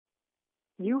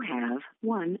You have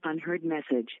one unheard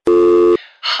message.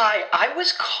 Hi, I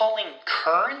was calling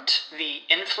Current, the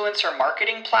influencer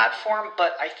marketing platform,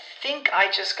 but I think I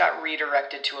just got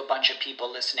redirected to a bunch of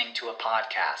people listening to a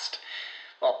podcast.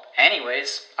 Well,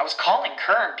 anyways, I was calling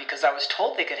Current because I was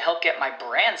told they could help get my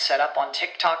brand set up on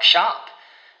TikTok Shop,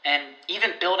 and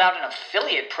even build out an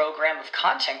affiliate program of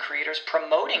content creators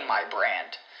promoting my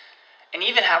brand, and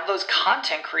even have those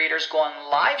content creators go on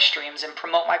live streams and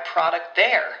promote my product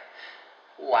there.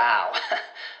 Wow,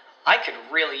 I could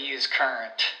really use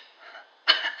Current.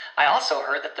 I also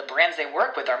heard that the brands they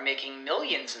work with are making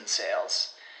millions in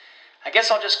sales. I guess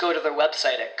I'll just go to their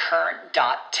website at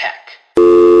current.tech.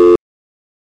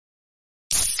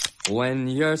 When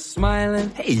you're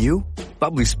smiling, hey you,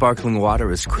 bubbly sparkling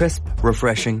water is crisp,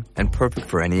 refreshing, and perfect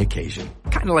for any occasion.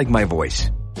 Kind of like my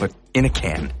voice, but in a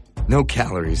can. No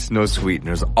calories, no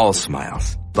sweeteners, all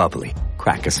smiles. Bubbly.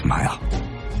 Crack a smile.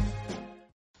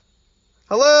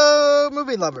 Hello,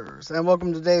 movie lovers, and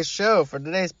welcome to today's show. For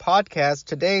today's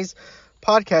podcast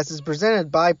is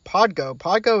presented by Podgo.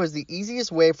 Podgo is the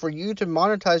easiest way for you to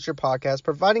monetize your podcast,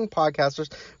 providing podcasters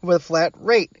with a flat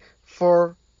rate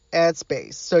for ad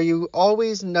space. So you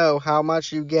always know how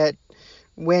much you get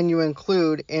when you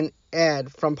include an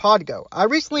ad from Podgo. I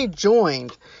recently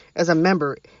joined as a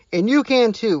member, and you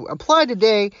can too. Apply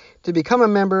today to become a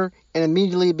member and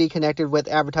immediately be connected with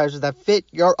advertisers that fit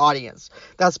your audience.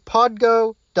 That's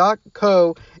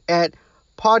podgo.co at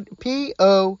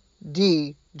podgo.co.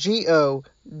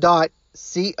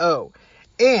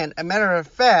 And a matter of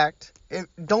fact,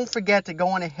 don't forget to go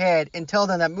on ahead and tell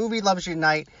them that Movie Loves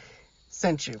Unite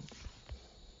sent you.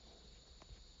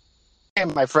 Hey,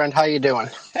 my friend, how you doing?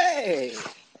 Hey!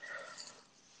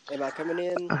 Am I coming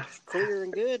in clear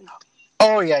and good?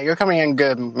 Oh, yeah, you're coming in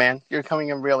good, man. You're coming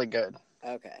in really good.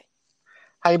 Okay.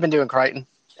 How you been doing, Crichton?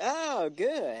 Oh,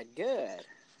 good.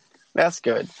 That's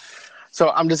good. So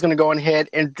I'm just going to go on ahead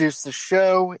and introduce the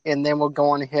show, and then we'll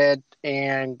go on ahead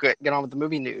and get on with the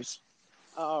movie news.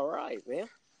 All right, man.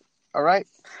 All right.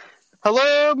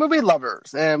 Hello, movie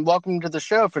lovers, and welcome to the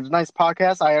show. For tonight's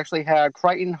podcast, I actually have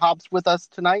Crichton Hobbs with us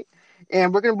tonight,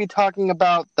 and we're going to be talking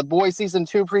about The Boys Season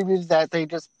 2 previews that they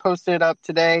just posted up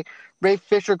today. Ray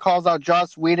Fisher calls out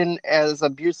Joss Whedon as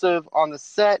abusive on the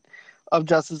set of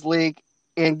Justice League,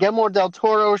 and Guillermo del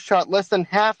Toro shot less than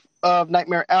half of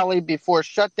Nightmare Alley before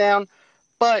shutdown,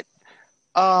 but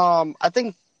I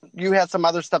think you had some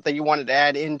other stuff that you wanted to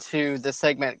add into the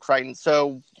segment, Crichton.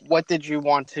 So what did you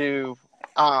want to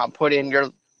put in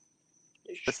your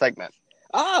segment?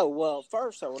 Oh, well,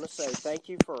 first I want to say thank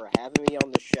you for having me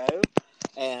on the show,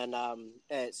 and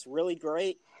it's really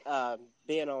great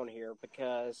being on here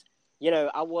because,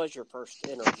 I was your first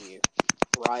interview,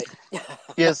 right?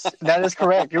 Yes, that is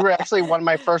correct. You were actually one of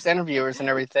my first interviewers and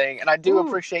everything, and I do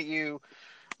appreciate you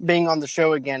being on the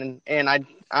show again, and I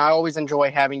always enjoy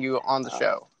having you on the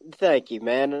show. Thank you,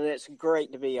 man, and it's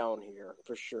great to be on here,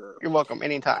 for sure. You're welcome,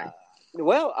 anytime.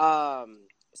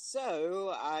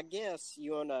 So I guess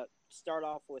you want to start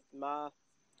off with my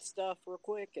stuff real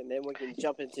quick, and then we can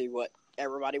jump into what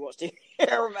everybody wants to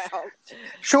hear about.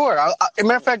 Sure. As a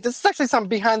matter of fact, this is actually some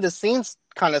behind-the-scenes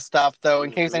kind of stuff, though,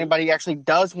 in case anybody actually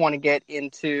does want to get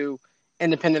into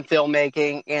independent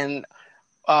filmmaking and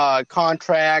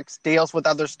contracts, deals with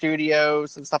other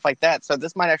studios, and stuff like that. So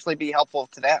this might actually be helpful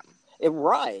to them.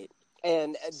 Right.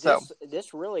 And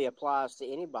this really applies to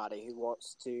anybody who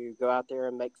wants to go out there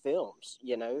and make films,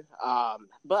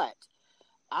 But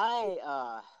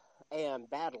I am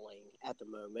battling at the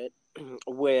moment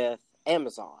with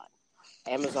Amazon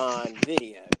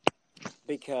Video,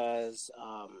 because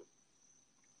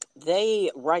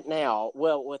they right now,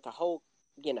 well, with the whole,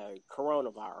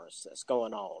 coronavirus that's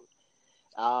going on,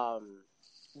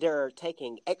 they're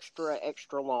taking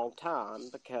extra long time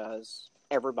because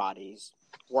everybody's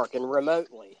working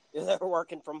remotely. They're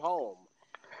working from home,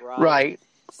 right? Right.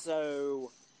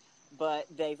 So, but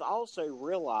they've also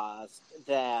realized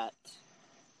that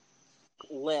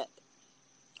let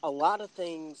a lot of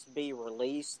things be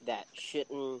released that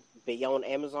shouldn't be on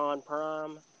Amazon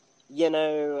Prime.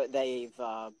 They've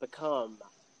become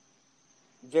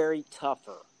very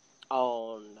tougher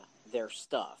on their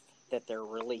stuff that they're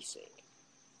releasing.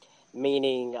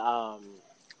 Meaning,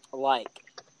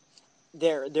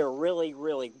 they're really,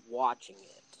 really watching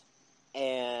it,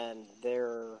 and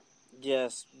they're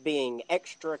just being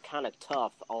extra kind of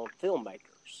tough on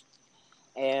filmmakers.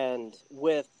 And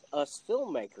with us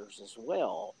filmmakers as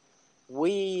well,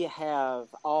 we have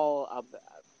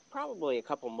probably a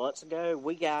couple months ago,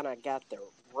 we kind of got the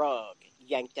rug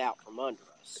yanked out from under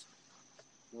us,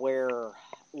 where,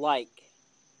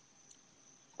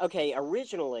 okay,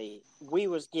 originally we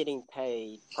was getting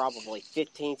paid probably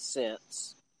 15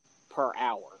 cents per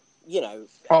hour,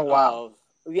 Oh, wow.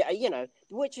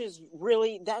 which is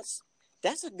really, that's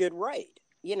a good rate.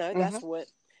 Mm-hmm.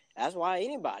 That's why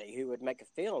anybody who would make a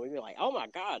film would be like, oh my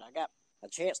God, I got a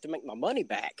chance to make my money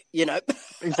back,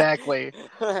 Exactly.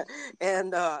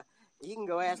 And you can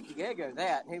go ask Diego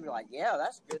that, and he'd be like, yeah,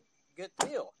 that's a good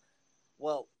deal.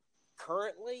 Well,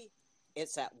 currently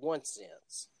it's at 1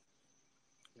 cent.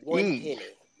 1 penny.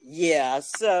 Yeah,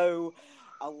 so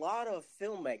a lot of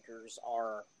filmmakers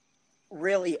are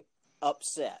really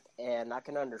upset, and I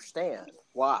can understand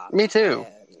why. Me too.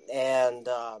 And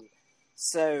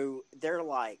so they're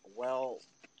like, well,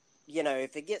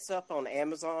 if it gets up on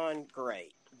Amazon,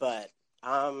 great, but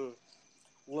I'm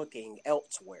looking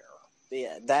elsewhere.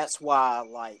 Yeah, that's why,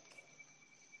 like,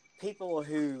 people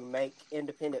who make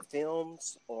independent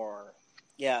films or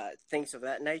things of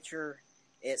that nature,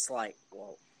 it's like,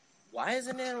 well, why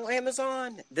isn't it on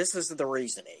Amazon? This is the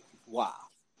reasoning why.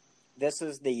 This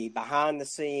is the behind the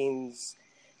scenes,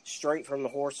 straight from the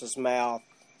horse's mouth,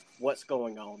 what's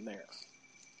going on there.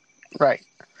 Right.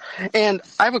 And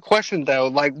I have a question, though.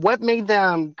 Like, what made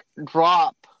them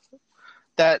drop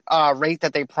that rate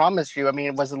that they promised you? I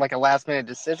mean, was it like a last-minute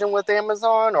decision with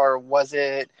Amazon, or was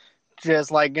it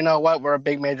just like, you know what, we're a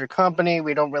big major company,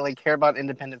 we don't really care about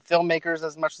independent filmmakers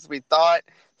as much as we thought,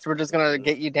 so we're just going to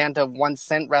get you down to 1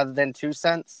 cent rather than 2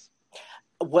 cents?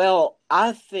 Well,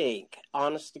 I think,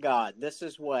 honest to God, this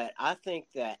is what I think,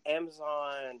 that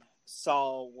Amazon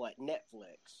saw what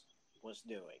Netflix was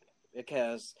doing.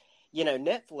 Because,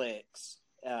 Netflix,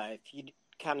 if you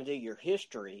kind of do your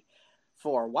history,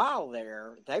 for a while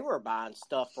there, they were buying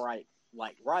stuff right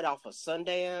off of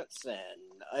Sundance and,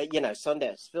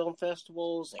 Sundance Film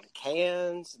Festivals and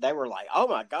Cannes. They were like, oh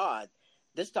my God,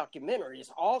 this documentary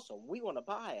is awesome. We want to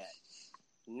buy it.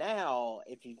 Now,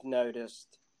 if you've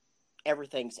noticed,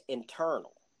 everything's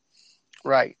internal.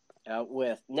 Right.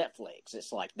 With Netflix,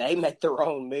 it's like they make their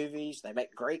own movies. They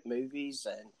make great movies,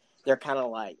 and they're kind of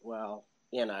like, well,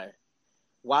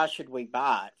 why should we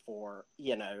buy it for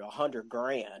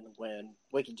 $100,000 when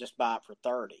we can just buy it for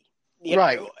 30?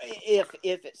 Right. If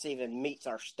it's even meets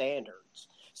our standards.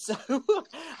 So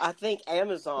I think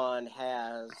Amazon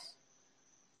has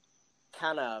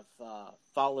kind of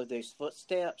followed those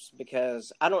footsteps,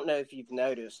 because I don't know if you've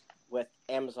noticed with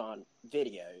Amazon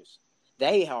videos,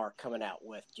 they are coming out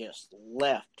with just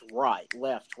left, right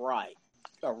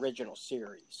original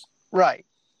series. Right.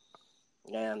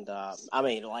 And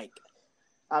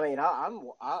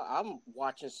I'm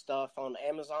watching stuff on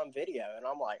Amazon Video, and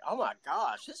I'm like, oh my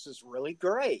gosh, this is really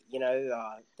great.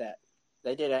 That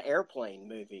they did an airplane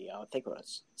movie. I think it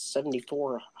was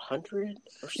 7400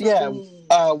 or something.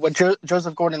 Yeah, what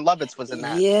Joseph Gordon-Levitt was in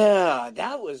that. Yeah,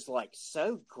 that was like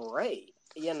so great.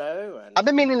 And I've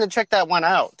been meaning to check that one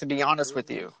out, to be honest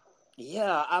with you.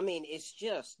 Yeah, it's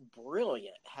just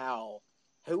brilliant how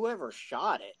whoever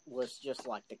shot it was just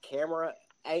like the camera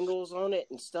angles on it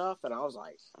and stuff, and I was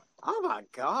like, oh my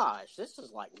gosh, this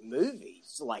is like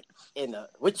movies, like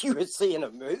what you would see in a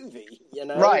movie,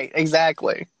 Right,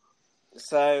 exactly.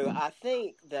 So I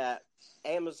think that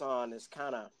Amazon is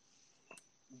kind of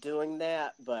doing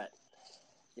that, but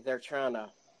they're trying to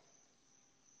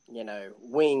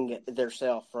wing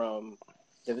themselves from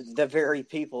the very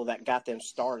people that got them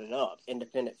started up,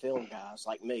 independent film guys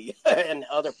like me and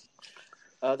other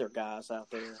guys out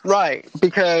there. Right,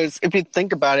 because if you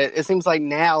think about it, it seems like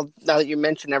now that you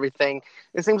mention everything,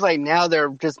 it seems like now they're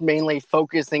just mainly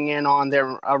focusing in on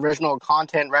their original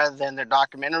content rather than their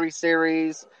documentary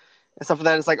series and stuff like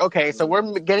that. It's like, okay, so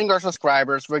we're getting our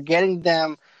subscribers, we're getting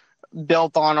them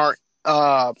built on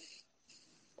our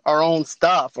own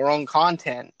stuff, our own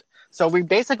content. So we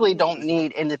basically don't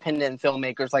need independent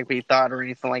filmmakers like we thought or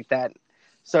anything like that.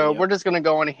 So we're just going to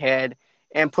go on ahead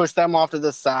and push them off to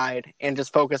the side and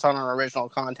just focus on our original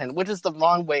content, which is the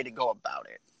wrong way to go about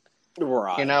it.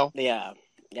 Right. Yeah.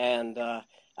 And,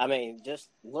 just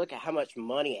look at how much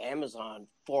money Amazon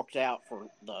forked out for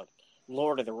the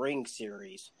Lord of the Rings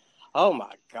series. Oh,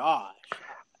 my gosh.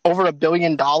 Over $1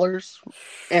 billion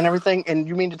and everything. And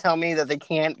you mean to tell me that they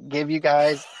can't give you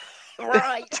guys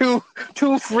right two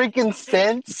freaking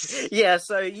cents? Yeah,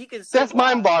 so you can see that's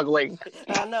mind-boggling.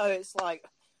 I know, it's like,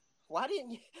 why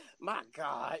didn't you? My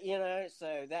God,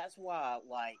 so that's why,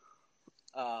 like,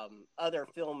 other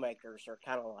filmmakers are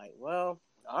kind of like, well,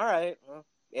 all right, well,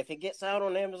 if it gets out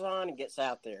on Amazon, it gets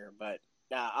out there, but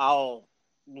I'll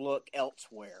look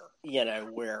elsewhere,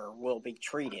 where we'll be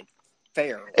treated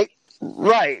fairly.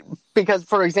 Right, because,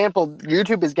 for example,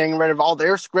 YouTube is getting rid of all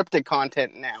their scripted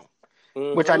content now.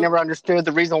 which I never understood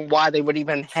the reason why they would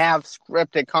even have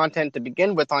scripted content to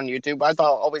begin with on YouTube. I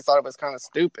always thought it was kind of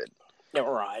stupid.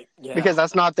 Right. Yeah. Because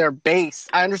that's not their base.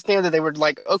 I understand that they were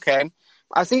like, okay,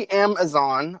 I see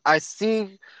Amazon, I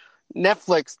see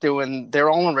Netflix doing their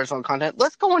own original content.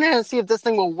 Let's go in and see if this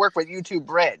thing will work with YouTube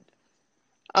Red.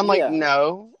 I'm like,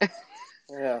 no.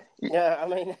 Yeah.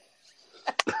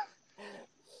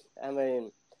 I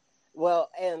mean, well,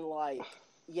 and like,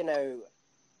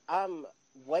 I'm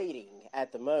waiting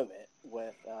at the moment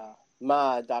with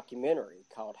my documentary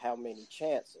called How Many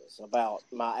Chances about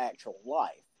my actual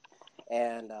life.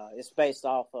 And it's based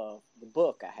off of the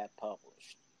book I had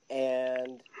published.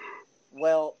 And,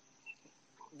 well,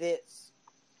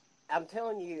 I'm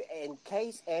telling you, in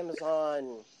case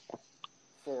Amazon,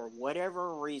 for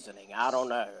whatever reasoning, I don't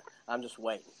know, I'm just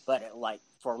waiting. But,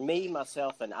 for me,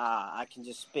 myself, and I can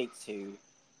just speak to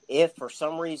if for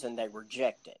some reason they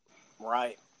reject it,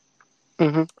 right?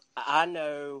 Mm-hmm. I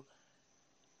know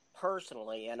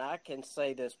personally, and I can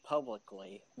say this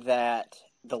publicly, that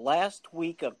the last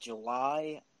week of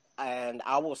July, and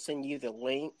I will send you the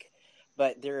link,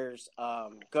 but there's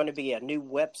going to be a new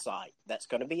website that's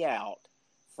going to be out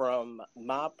from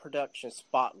My Production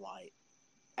Spotlight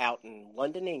out in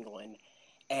London, England,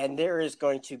 and there is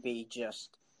going to be just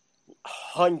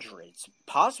hundreds,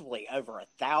 possibly over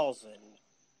 1,000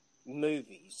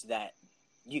 movies that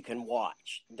you can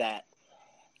watch, that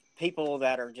people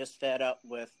that are just fed up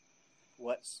with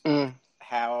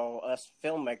how us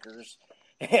filmmakers,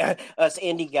 us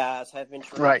indie guys have been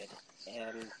treated. Right.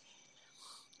 And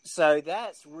so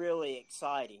that's really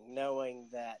exciting, knowing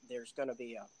that there's going to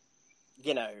be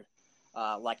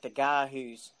like the guy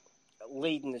who's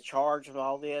leading the charge of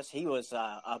all this, he was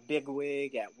a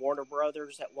bigwig at Warner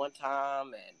Brothers at one time,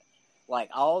 and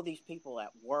like all these people that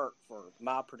work for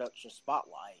My Production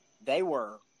Spotlight, they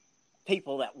were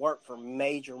people that work for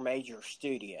major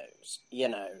studios,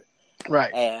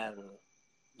 Right. And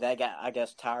they got, I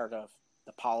guess, tired of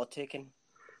the politicking.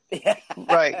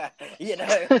 Right.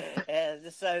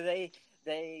 And so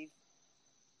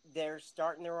they're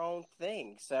starting their own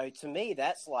thing. So to me,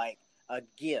 that's like a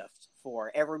gift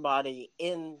for everybody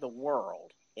in the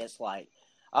world. It's like,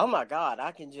 oh my God,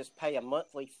 I can just pay a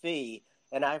monthly fee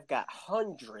and I've got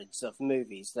hundreds of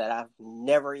movies that I've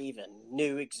never even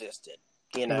knew existed,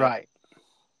 Right.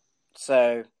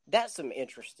 So that's some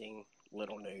interesting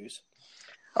little news.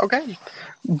 Okay.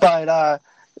 But, I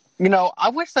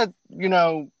wish that,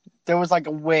 there was like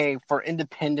a way for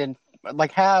independent,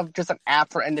 like have just an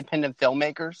app for independent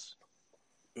filmmakers.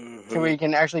 So where you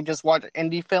can actually just watch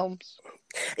indie films.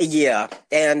 Yeah.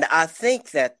 And I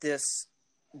think that this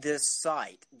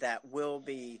site that will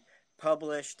be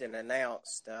published and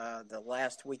announced the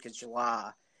last week of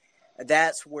July,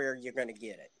 that's where you're going to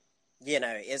get it.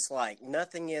 It's like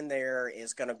nothing in there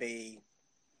is going to be,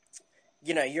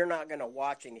 you're not going to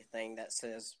watch anything that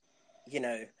says,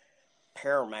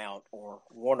 Paramount or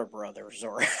Warner Brothers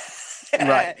or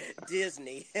Right.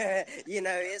 Disney.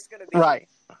 It's going to be right.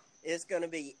 It's going to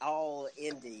be all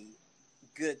indie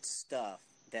good stuff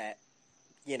that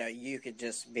you could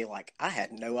just be like, I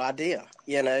had no idea.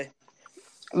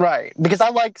 Right, because I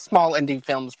like small indie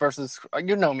films versus,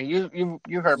 you know me,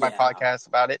 you heard my podcast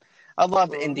about it. I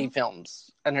love indie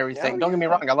films and everything. Don't get me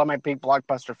wrong, I love my big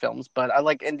blockbuster films, but I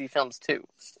like indie films too.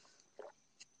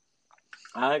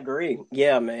 I agree.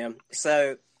 Yeah, man.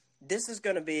 So this is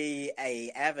going to be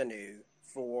a avenue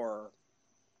for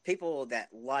people that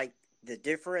like the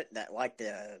different, that like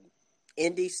the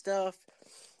indie stuff,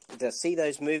 to see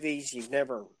those movies you've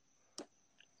never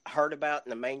heard about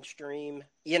in the mainstream,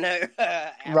 advertisement.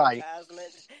 Right.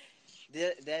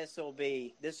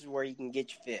 This is where you can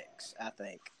get your fix, I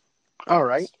think. All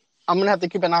right. I'm going to have to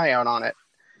keep an eye out on it.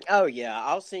 Oh, yeah.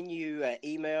 I'll send you an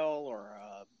email or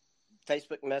a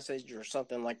Facebook message or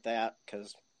something like that,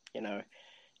 because,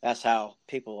 that's how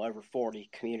people over 40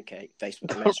 communicate,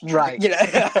 Facebook message. Right.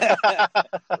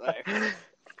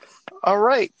 All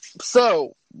right.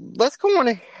 So let's go on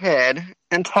ahead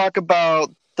and talk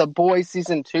about The Boys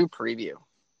Season 2 preview.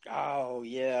 Oh,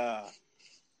 yeah.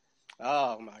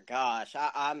 Oh, my gosh.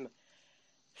 I'm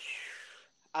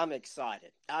excited.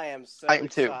 I am so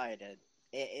excited.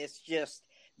 Too. It's just,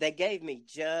 they gave me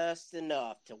just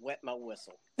enough to wet my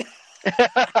whistle.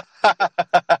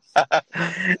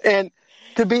 And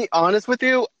to be honest with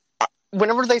you,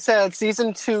 whenever they said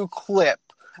Season 2 clip,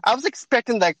 I was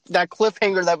expecting that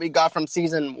cliffhanger that we got from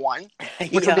Season 1,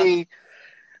 which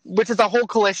is a whole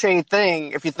cliche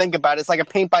thing if you think about it. It's like a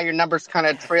paint by your numbers kind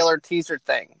of trailer teaser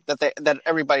thing that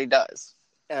everybody does.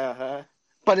 Uh-huh.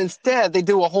 But instead, they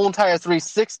do a whole entire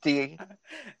 360,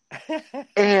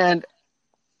 and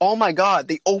oh my God,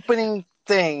 the opening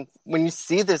thing when you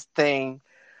see this thing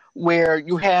where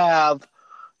you have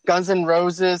Guns N'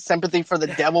 Roses, Sympathy for the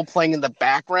Devil playing in the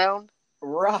background.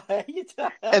 Right.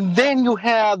 And then you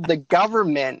have the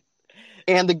government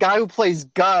and the guy who plays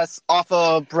Gus off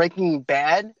of Breaking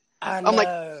Bad. I know.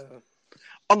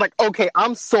 I'm like, okay,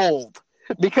 I'm sold.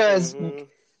 Because Mhm.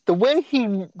 the way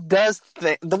he does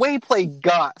the way he played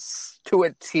Gus to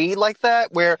a T like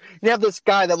that, where you have this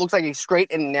guy that looks like he's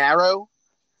straight and narrow,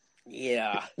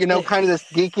 Yeah. you know, kind of this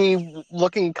geeky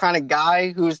looking kind of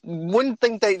guy who wouldn't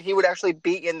think that he would actually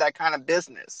be in that kind of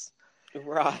business.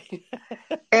 Right.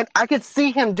 And I could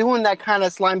see him doing that kind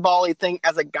of slimebally thing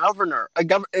as a governor,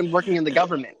 and working in the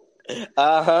government.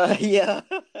 Yeah.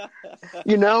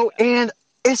 You know, and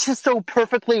it's just so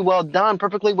perfectly well done,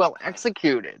 perfectly well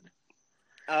executed.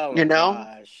 Oh You my know?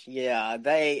 gosh. Yeah.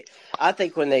 I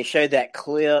think when they showed that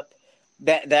clip,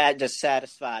 that just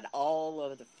satisfied all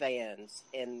of the fans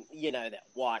and, that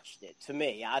watched it. To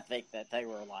me, I think that they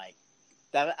were like,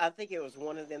 I think it was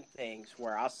one of them things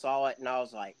where I saw it and I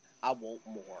was like, I want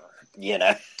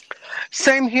more,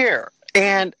 Same here.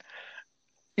 And,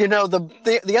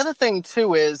 the other thing,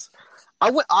 too, is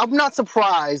I'm not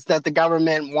surprised that the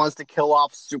government wants to kill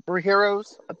off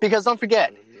superheroes. Because don't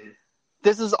forget,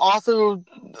 this is also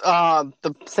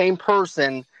the same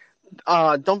person.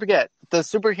 Don't forget, the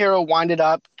superhero winded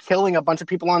up killing a bunch of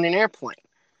people on an airplane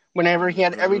whenever he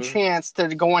had every chance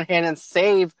to go ahead and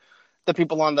save the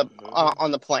people on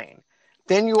the plane.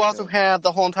 Then you also have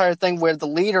the whole entire thing where the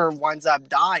leader winds up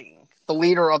dying. The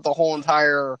leader of the whole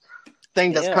entire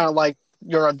thing that's kind of like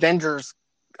your Avengers,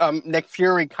 Nick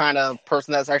Fury kind of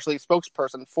person that's actually a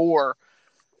spokesperson for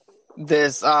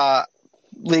this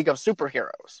League of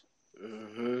Superheroes.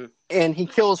 Mm-hmm. And he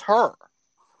kills her.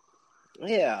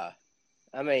 Yeah.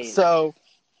 I mean... So,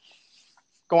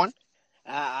 go on.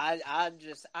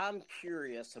 I'm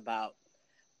curious about,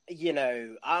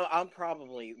 I'm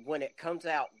probably, when it comes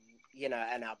out, and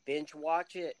I binge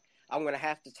watch it, I'm going to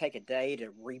have to take a day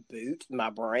to reboot my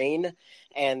brain,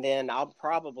 and then I'm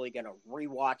probably going to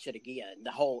rewatch it again,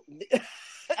 the whole,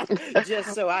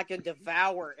 just so I can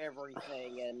devour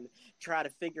everything and try to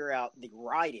figure out the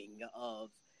writing of,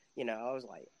 I was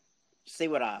like, see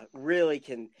what I really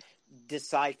can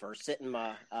decipher, sit in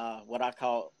my, what I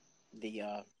call the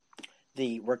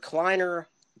recliner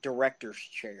director's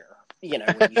chair. When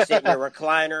you sit in your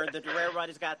recliner,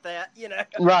 everybody's got that,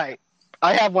 Right.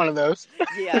 I have one of those.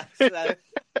 Yeah. So.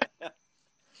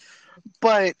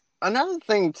 But another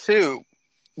thing, too,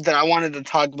 that I wanted to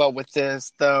talk about with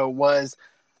this, though, was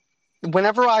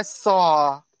whenever I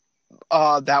saw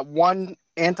that one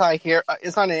anti-hero,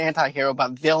 it's not an anti-hero,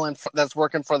 but villain that's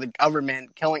working for the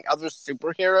government, killing other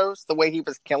superheroes, the way he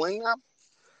was killing them,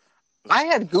 I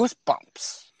had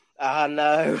goosebumps. I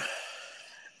know.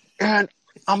 And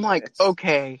I'm like,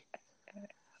 okay,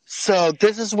 so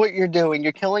this is what you're doing.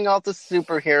 You're killing off the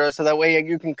superheroes so that way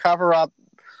you can cover up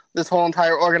this whole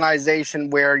entire organization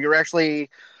where you're actually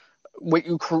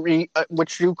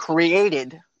which you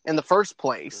created in the first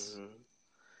place. Mm-hmm.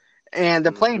 And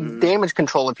they're playing damage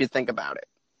control if you think about it.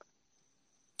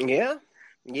 Yeah.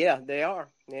 Yeah, they are.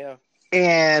 Yeah.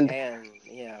 And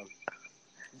yeah.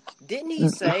 Didn't he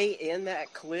say in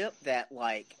that clip that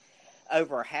like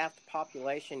over half the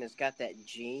population has got that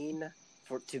gene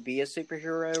to be a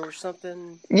superhero or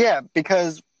something? Yeah,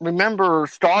 because remember,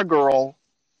 Stargirl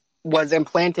was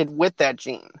implanted with that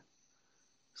gene.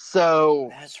 So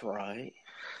that's right.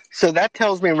 So that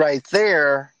tells me right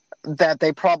there that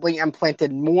they probably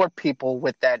implanted more people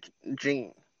with that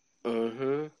gene.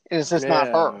 Mm-hmm. It's just not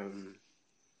her.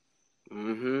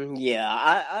 Mm-hmm. Yeah,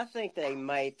 I think they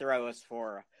may throw us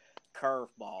for a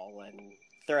curveball and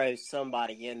throw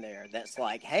somebody in there that's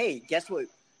like, hey, guess what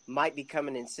might be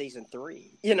coming in season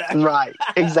 3? Right,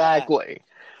 exactly.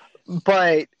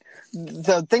 But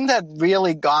the thing that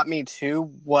really got me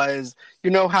too was,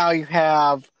 how you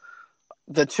have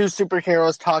the two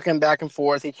superheroes talking back and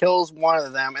forth. He kills one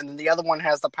of them, and then the other one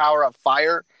has the power of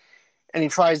fire, and he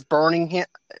tries burning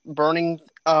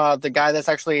the guy that's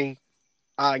actually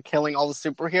killing all the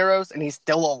superheroes, and he's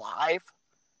still alive.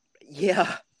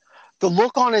 Yeah. The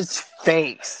look on his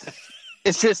face,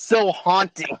 it's just so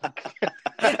haunting.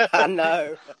 I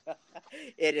know.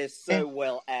 It is so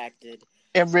well acted.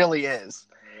 It really is.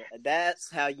 That's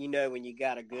how you know when you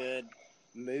got a good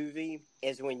movie,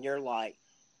 is when you're like,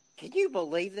 can you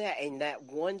believe that? In that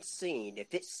one scene,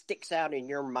 if it sticks out in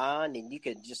your mind and you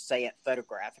can just say it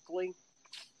photographically,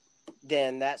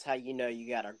 then that's how you know you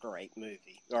got a great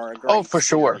movie or a great for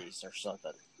sure, or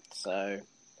something. So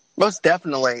most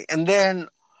definitely. And then,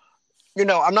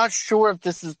 I'm not sure if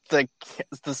this is the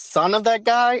son of that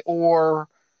guy or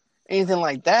anything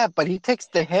like that, but he takes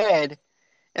the head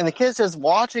and the kid's just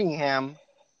watching him,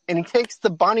 and he takes the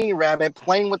bunny rabbit,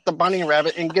 playing with the bunny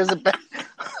rabbit, and gives it back.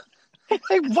 Like,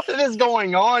 what is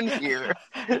going on here?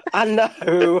 I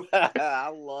know. I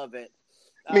love it.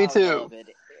 Me too. I love it.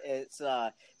 It's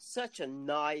such a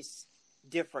nice,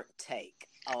 different take.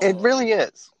 It really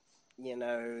is. You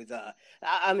know,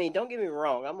 I mean, don't get me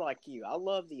wrong. I'm like you. I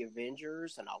love the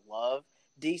Avengers, and I love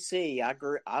DC.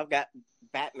 I've got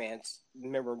Batman's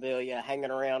memorabilia hanging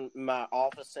around my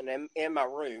office and in my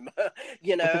room.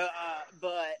 You know,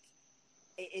 but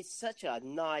it's such a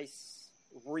nice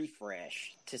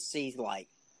refresh to see, like,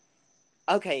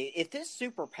 okay, if these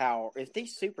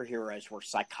superheroes were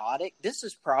psychotic, this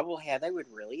is probably how they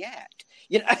would really act.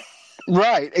 You know,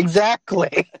 right?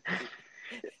 Exactly.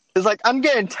 It's like, I'm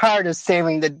getting tired of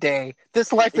saving the day.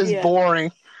 This life is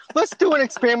boring. Let's do an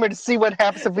experiment to see what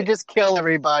happens if we just kill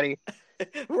everybody.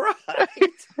 Right.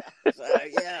 So,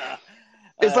 yeah.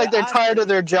 It's like they're tired of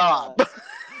their job.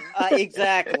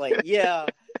 Exactly. Yeah.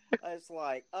 It's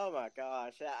like, oh my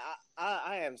gosh.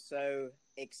 I am so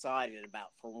excited about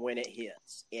from when it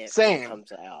hits. When it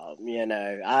comes out. You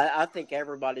know, I think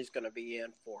everybody's going to be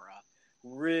in for a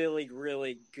really,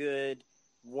 really good,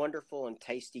 wonderful, and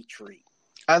tasty treat.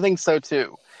 I think so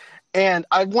too. And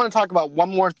I want to talk about one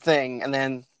more thing, and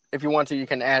then if you want to, you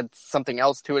can add something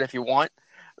else to it if you want.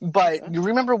 But you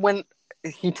remember when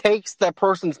he takes that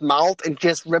person's mouth and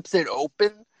just rips it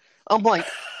open? I'm like,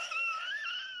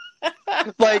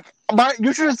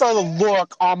 you should have saw the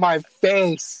look on my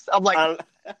face. I'm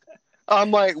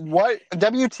like, what?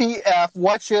 WTF?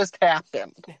 What just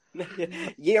happened?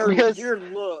 Your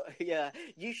look. Yeah,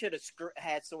 you should have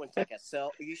had someone take a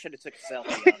selfie. You should have took a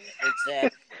selfie of it and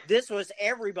said, "This was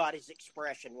everybody's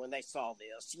expression when they saw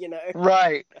this." You know,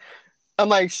 right? I'm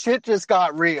like, shit just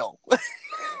got real.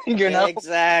 You know,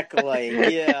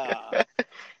 exactly. Yeah.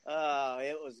 Oh,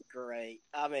 it was great.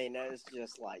 I mean, it was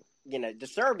just like, you know,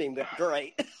 disturbing but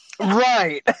great.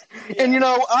 Right. Yeah. And you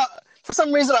know, for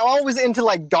some reason, I'm always into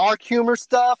like dark humor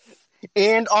stuff.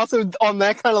 And also on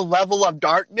that kind of level of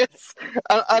darkness,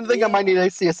 I think I might need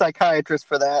to see a psychiatrist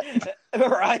for that.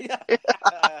 Right.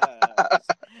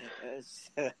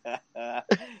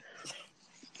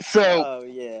 So,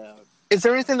 yeah. Is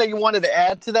there anything that you wanted to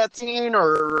add to that scene,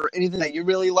 or anything that you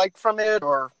really liked from it,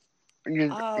 or?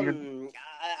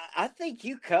 I think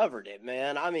you covered it,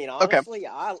 man. I mean, honestly,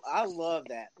 okay. I love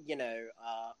that. You know,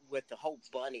 with the whole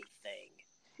bunny thing.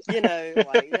 You know,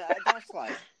 like that's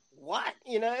like. What?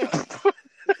 You know?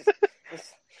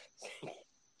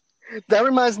 That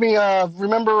reminds me of,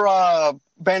 remember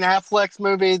Ben Affleck's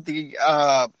movie,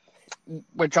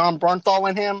 with John Bernthal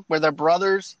in him, where they're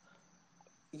brothers?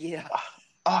 Yeah.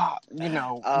 You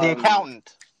know, The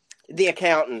Accountant. The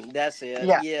Accountant, that's it.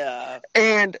 Yeah.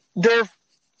 And they're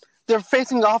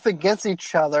facing off against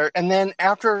each other, and then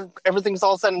after everything's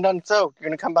all said and done, so, you're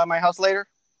going to come by my house later?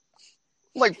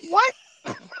 Like, what?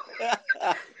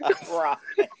 Right.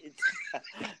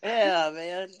 Yeah,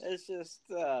 man. It's just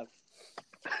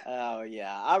oh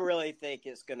yeah. I really think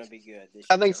it's gonna be good this year.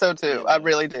 I think so too. I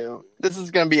really do. This is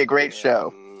gonna be a great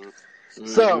show.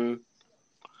 Mm-hmm.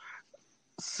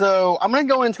 So I'm gonna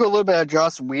go into a little bit of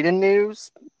Joss Whedon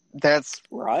news that's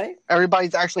right.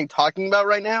 Everybody's actually talking about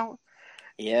right now.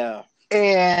 Yeah.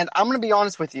 And I'm gonna be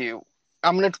honest with you.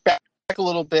 I'm gonna back a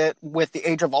little bit with the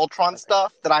Age of Ultron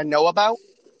stuff that I know about.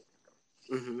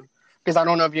 Mm-hmm. Because I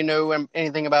don't know if you know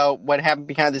anything about what happened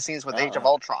behind the scenes with Age of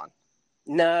Ultron.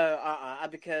 No,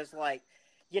 because, like,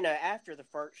 you know, after the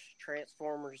first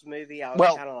Transformers movie, I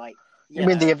was kind of like... You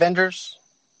mean the Avengers?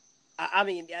 I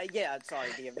mean, yeah, sorry,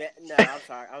 No, I'm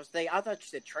sorry. I thought you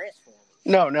said Transformers.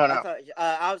 No.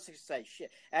 I was going to say,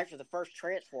 shit, after the first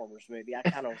Transformers movie, I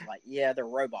kind of was like, yeah, they're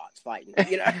robots fighting,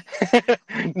 you know?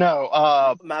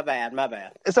 No. My bad.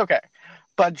 It's okay.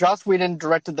 But Joss Whedon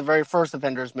directed the very first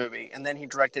Avengers movie, and then he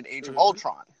directed Age of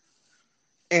Ultron.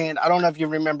 And I don't know if you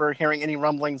remember hearing any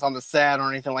rumblings on the set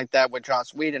or anything like that with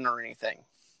Joss Whedon or anything.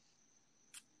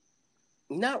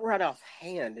 Not right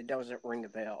offhand. It doesn't ring a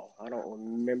bell. I don't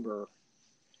remember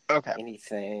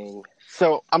anything.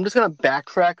 So I'm just going to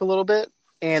backtrack a little bit,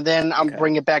 and then I'm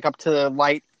bring it back up to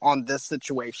light on this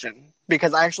situation.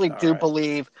 Because I actually do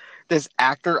believe this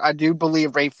actor, I do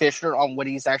believe Ray Fisher on what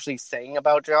he's actually saying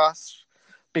about Joss.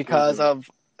 Because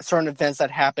of certain events that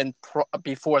happened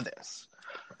before this.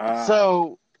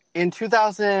 So, in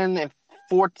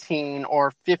 2014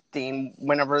 or 15,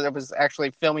 whenever it was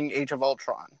actually filming Age of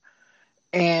Ultron,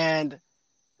 and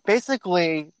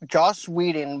basically, Joss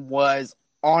Whedon was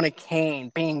on a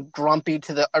cane, being grumpy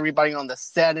to everybody on the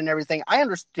set and everything. I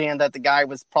understand that the guy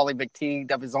was probably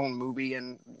fatigued of his own movie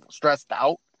and stressed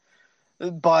out,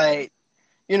 but...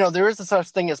 there is a such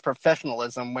thing as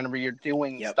professionalism whenever you're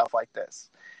doing Yep. stuff like this.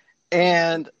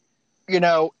 And,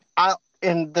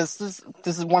 this is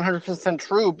 100%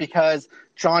 true because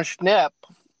John Schnepp,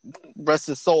 rest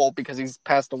his soul because he's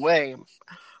passed away,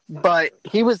 but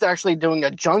he was actually doing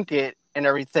a junket and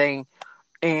everything,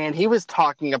 and he was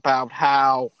talking about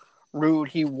how rude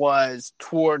he was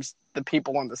towards the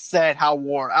people on the set, how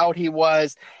wore out he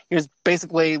was. He was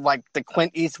basically like the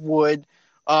Clint Eastwood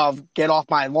of "get off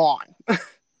my lawn"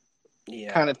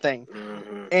 Yeah. kind of thing.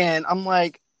 Mhm. And I'm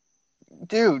like,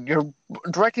 dude, you're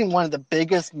directing one of the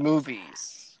biggest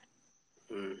movies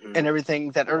Mhm. and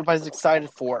everything that everybody's excited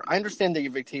for. I understand that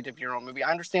you've dictated your own movie.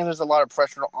 I understand there's a lot of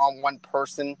pressure on one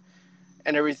person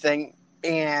and everything,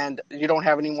 and you don't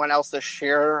have anyone else to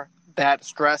share that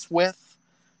stress with.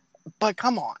 But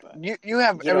come on, you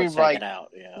have You every don't take right, it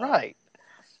out. Yeah. right?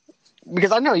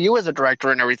 Because I know you as a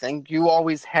director and everything, you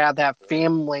always had that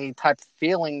family type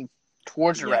feeling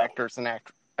towards your Yeah. actors and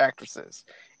actresses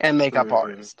and makeup Mhm.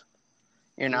 artists.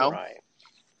 Right.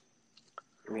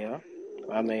 Yeah.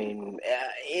 I mean,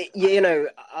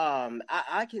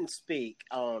 I can speak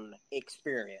on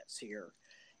experience here,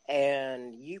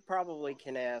 and you probably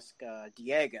can ask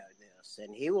Diego this,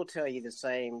 and he will tell you the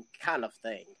same kind of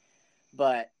thing.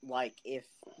 But like, if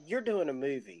you're doing a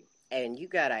movie and you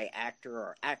got a actor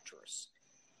or actress,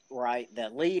 right, the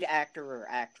lead actor or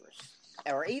actress,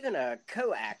 or even a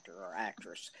co-actor or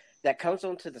actress that comes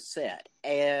onto the set,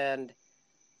 and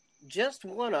just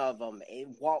one of them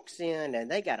walks in and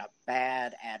they got a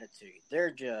bad attitude. They're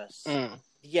just,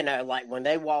 like when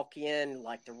they walk in,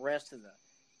 like the rest of the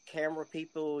camera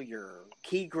people, your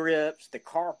key grips, the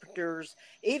carpenters,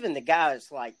 even the guy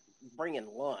that's like bringing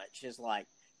lunch is like,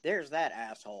 there's that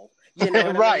asshole. You know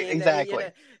what Right, I mean? exactly.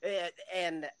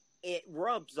 And it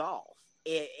rubs off.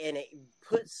 And it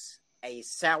puts a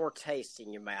sour taste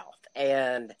in your mouth.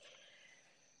 And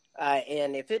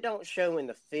if it don't show in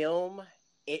the film,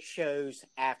 it shows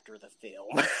after the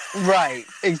film. Right,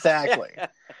 exactly.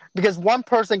 Because one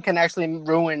person can actually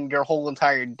ruin your whole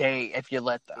entire day if you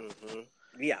let them. Mm-hmm.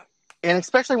 Yeah. And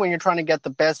especially when you're trying to get the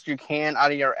best you can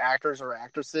out of your actors or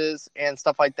actresses and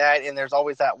stuff like that. And there's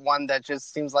always that one that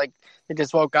just seems like they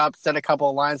just woke up, said a couple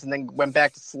of lines, and then went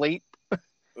back to sleep.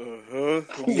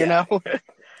 Mm-hmm. You know?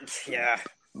 Yeah.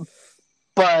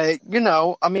 But,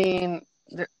 I mean,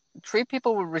 treat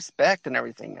people with respect and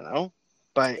everything,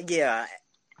 But yeah.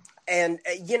 And,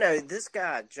 this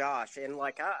guy, Josh, and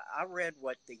like I read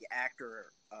what the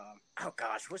actor, oh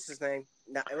gosh, what's his name?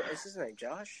 No, is his name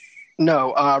Josh?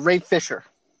 No, Ray Fisher.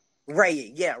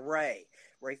 Ray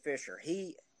Fisher.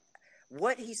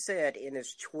 What he said in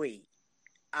his tweet,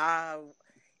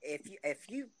 if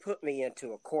you put me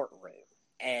into a courtroom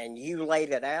and you laid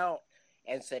it out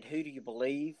and said, who do you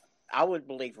believe? I would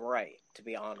believe Ray, to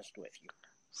be honest with you.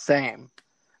 Same.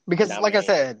 Because, I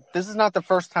said, this is not the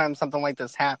first time something like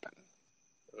this happened.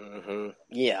 Mm-hmm.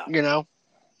 Yeah.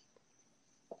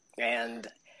 And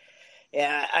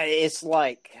it's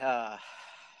like, and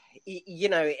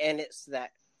it's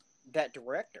that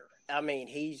director. I mean,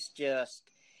 he's just,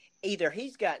 either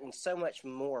he's gotten so much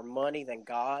more money than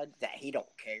God that he don't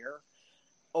care,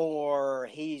 or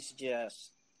he's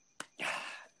just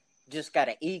got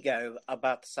an ego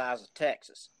about the size of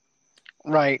Texas.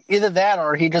 Right. Either that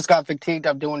or he just got fatigued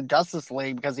of doing Justice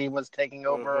League because he was taking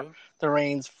over the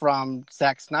reins from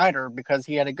Zack Snyder because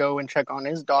he had to go and check on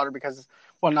his daughter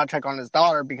not check on his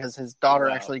daughter because his daughter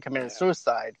actually committed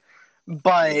suicide.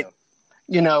 But,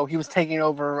 he was taking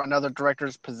over another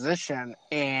director's position,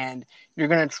 and you're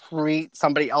going to treat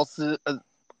somebody else's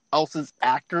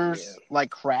actors like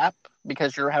crap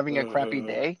because you're having a crappy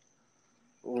day.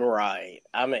 Right.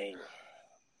 I mean,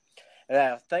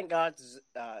 thank God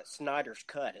Snyder's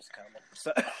cut is coming.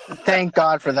 So. Thank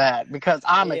God for that, because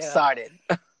I'm excited.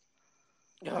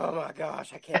 Oh my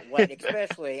gosh, I can't wait!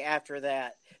 Especially after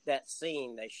that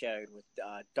scene they showed with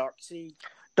Darkseid.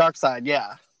 Darkseid,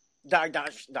 yeah.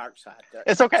 Darkseid.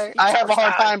 It's okay. I have a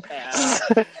hard time.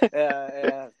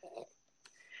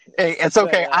 Hey, it's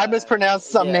okay. I mispronounce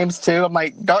some names too. I'm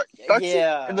like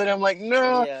Darkseid, and then I'm like,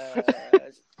 no.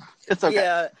 It's okay.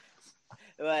 Yeah.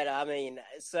 But I mean,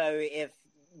 so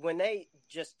when they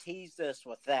just teased us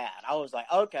with that, I was like,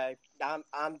 okay,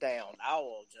 I'm down. I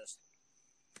will just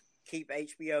keep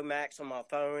HBO Max on my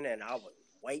phone, and I was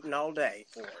waiting all day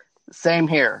for it. Same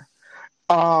here.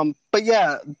 But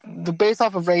yeah, based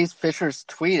off of Ray Fisher's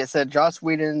tweet, it said Joss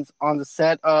Whedon's on the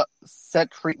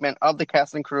set treatment of the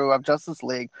cast and crew of Justice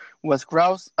League was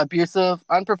gross, abusive,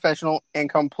 unprofessional, and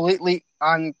completely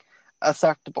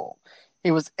unacceptable.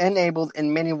 He was enabled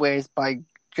in many ways by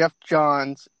Jeff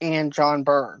Johns and John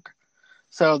Berg.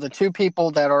 So the two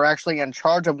people that are actually in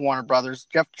charge of Warner Brothers,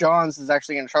 Jeff Johns is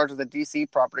actually in charge of the DC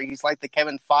property. He's like the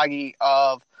Kevin Feige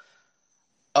of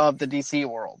the DC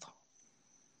world.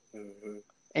 Mm-hmm.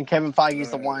 And Kevin Feige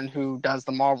is the one who does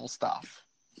the Marvel stuff.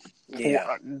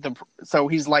 Yeah. So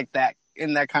he's like that,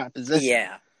 in that kind of position.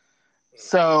 Yeah.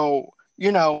 So,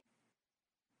 you know,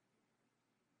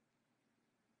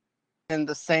 in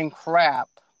the same crap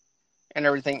and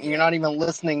everything, you're not even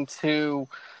listening to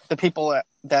the people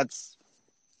that's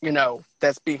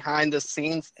behind the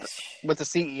scenes with the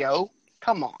CEO.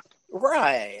 Come on.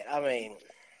 Right. I mean,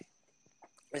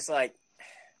 it's like,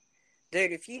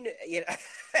 dude, if you know,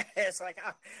 it's like,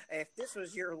 if this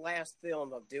was your last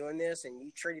film of doing this and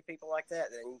you treated people like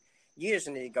that, then you just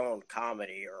need to go on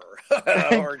comedy or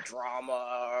or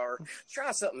drama or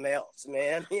try something else,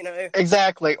 man. You know,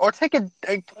 exactly. Or take a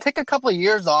couple of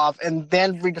years off and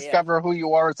then rediscover who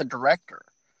you are as a director.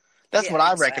 That's what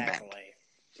I recommend.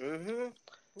 Mm-hmm.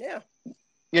 Yeah.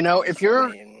 You know, if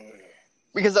you're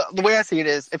because the way I see it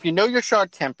is, if you know you're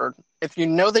short-tempered, if you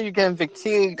know that you're getting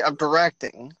fatigued of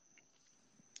directing,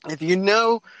 if you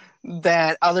know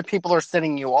that other people are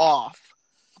setting you off,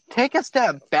 take a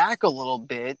step back a little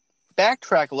bit,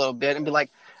 backtrack a little bit, and be like,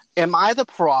 am I the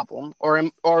problem,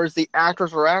 or is the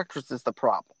actors or actresses the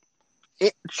problem?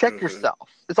 Check yourself.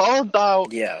 It's all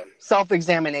about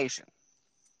self-examination.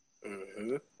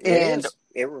 Mm-hmm.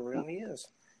 It really is.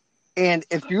 And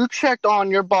if you checked on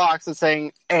your box and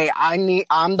saying, hey,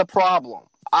 I'm the problem,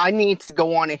 I need to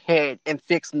go on ahead and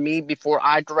fix me before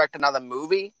I direct another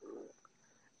movie,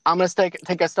 I'm going to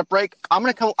take a step break. I'm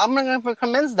going to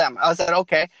commend them. I said,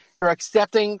 okay, you're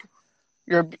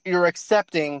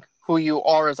accepting who you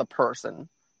are as a person.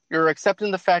 You're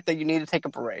accepting the fact that you need to take a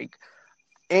break.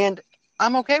 And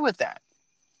I'm okay with that,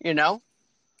 you know?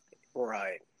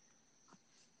 Right.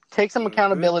 Take some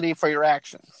accountability for your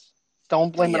actions.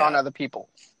 Don't blame it on other people.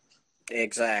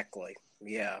 Exactly.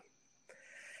 Yeah.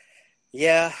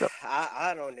 Yeah. So,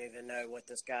 I don't even know what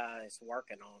this guy is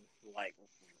working on. Like,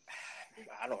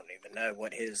 I don't even know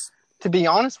what his... To be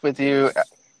honest with you,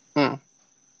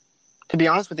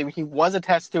 he was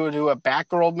attached to a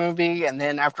Batgirl movie, and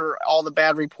then after all the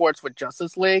bad reports with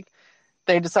Justice League,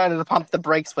 they decided to pump the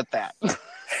brakes with that.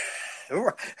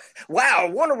 Wow,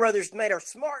 Warner Brothers made a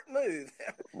smart move.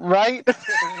 Right? God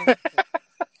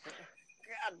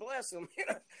bless them.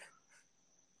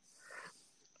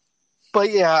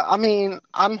 But yeah, I mean,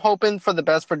 I'm hoping for the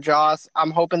best for Joss.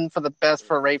 I'm hoping for the best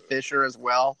for Ray Fisher as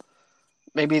well.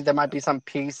 Maybe there might be some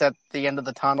peace at the end of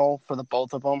the tunnel for the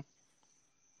both of them.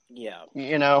 Yeah.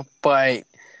 You know, but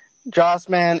Joss,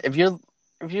 man, if you're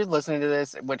listening to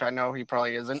this, which I know he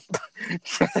probably isn't,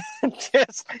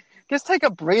 just take a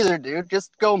breather, dude.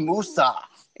 Just go Musa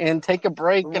and take a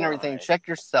break and everything. Check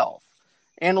yourself,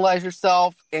 analyze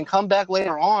yourself, and come back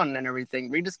later on and everything.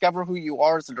 Rediscover who you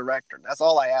are as a director. That's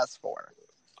all I ask for.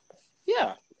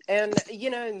 Yeah, and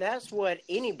and that's what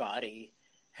anybody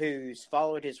who's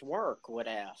followed his work would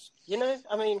ask.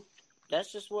 I mean,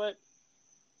 that's just what.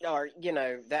 Or,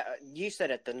 that you said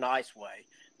it the nice way.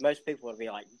 Most people would be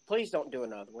like, please don't do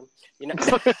another one.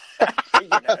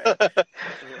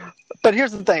 But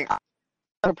here's the thing. I'm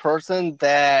a person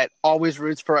that always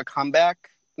roots for a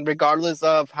comeback, regardless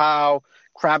of how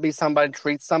crappy somebody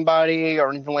treats somebody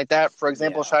or anything like that. For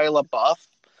example, Shia LaBeouf.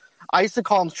 I used to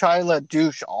call him Shia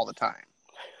LaDouche all the time.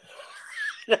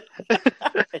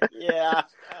 Yeah.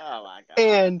 Oh, my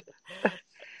God.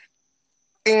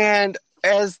 And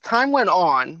as time went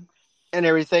on and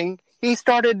everything, he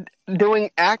started doing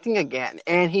acting again.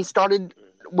 And he started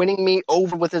winning me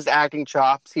over with his acting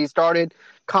chops. He started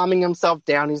calming himself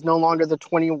down. He's no longer the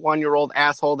 21-year-old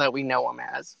asshole that we know him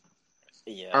as.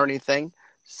 Or anything.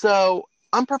 So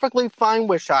I'm perfectly fine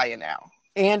with Shia now.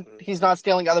 And he's not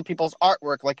stealing other people's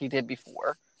artwork like he did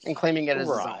before and claiming it as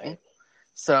his own.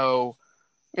 So,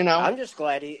 I'm just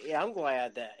glad I'm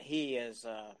glad that he has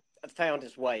found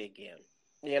his way again.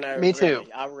 Me too.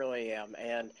 I really am.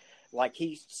 And like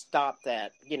he stopped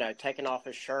that, taking off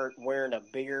his shirt, wearing a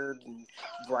beard and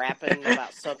rapping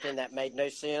about something that made no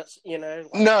sense,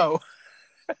 No.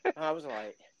 I was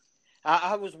like,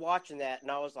 I was watching that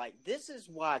and I was like, this is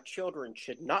why children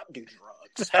should not do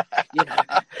drugs.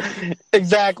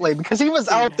 Exactly, because he was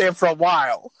out there for a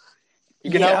while.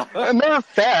 You know, as a matter of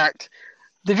fact,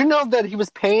 did you know that he was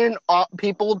paying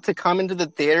people to come into the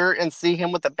theater and see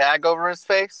him with a bag over his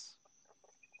face?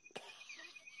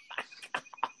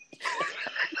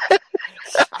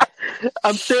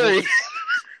 I'm serious.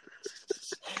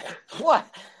 What?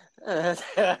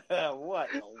 What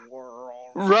in the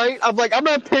world? Right? I'm like, I'm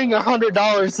not paying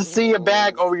 $100 to see a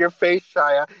bag over your face,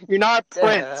 Shia. You're not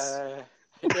Prince.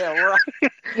 Yeah, right.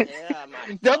 Yeah,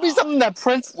 my That'd be God. something that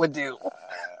Prince would do.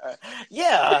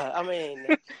 Yeah, I mean,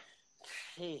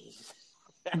 jeez.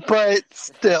 But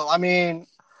still, I mean,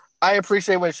 I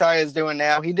appreciate what Shia is doing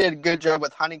now. He did a good job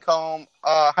with Honey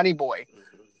Boy.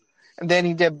 And then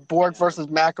he did Borg versus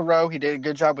Macarow. He did a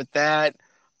good job with that.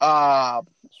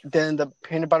 Then the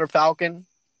Peanut Butter Falcon.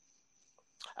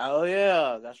 Oh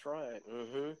yeah, that's right.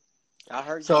 I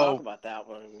heard you So- talk about that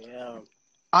one. Yeah.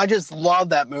 I just love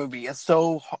that movie. It's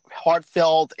so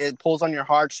heartfelt. It pulls on your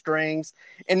heartstrings.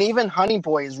 And even Honey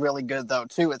Boy is really good, though,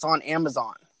 too. It's on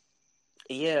Amazon.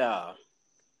 Yeah.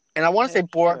 And I want to say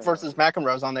Borg Yeah. versus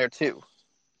McEnroe's on there, too.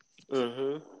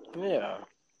 Yeah.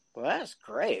 Well, that's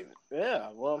great. Yeah.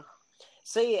 Well,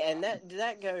 see, and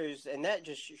that goes, and that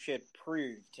just should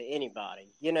prove to anybody,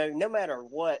 no matter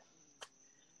what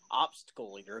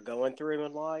obstacle you're going through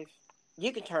in life,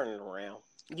 you can turn it around.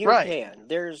 You Right. can.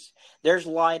 There's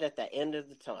light at the end of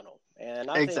the tunnel, and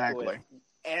I Exactly. think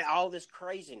with all this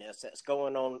craziness that's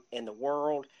going on in the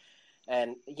world,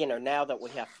 and now that we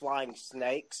have flying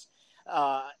snakes,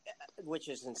 which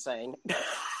is insane,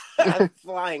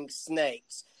 flying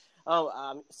snakes.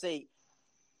 Oh, see,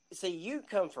 you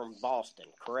come from Boston,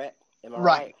 correct? Am I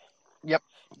right? Yep.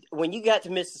 When you got to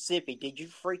Mississippi, did you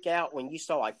freak out when you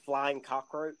saw a flying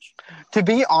cockroach? To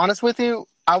be honest with you,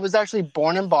 I was actually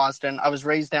born in Boston. I was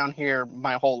raised down here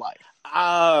my whole life.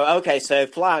 Oh, okay. So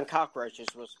flying cockroaches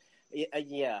was,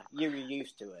 yeah, you were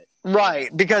used to it. Right,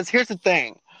 because here's the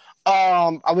thing.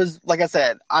 Like I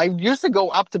said, I used to go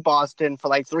up to Boston for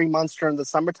like 3 months during the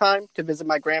summertime to visit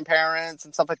my grandparents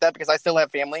and stuff like that because I still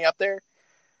have family up there.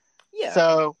 Yeah.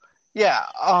 So, yeah.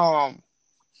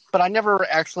 But I never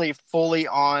actually fully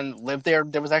lived there.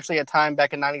 There was actually a time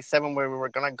back in 97 where we were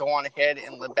going to go on ahead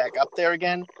and live back up there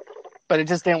again, but it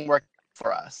just didn't work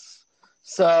for us.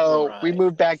 So we Right.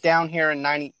 moved back down here in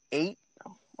 98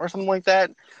 or something like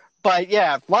that. But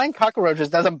yeah, flying cockroaches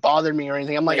doesn't bother me or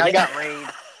anything. I'm like, I got raid.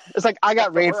 It's like, I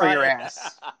got raid for your Right.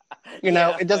 ass. You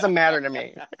know, it doesn't matter to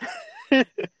me.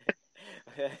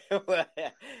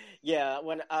 Yeah,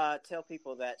 when I tell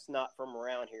people that's not from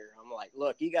around here, I'm like,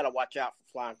 look, you got to watch out for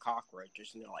flying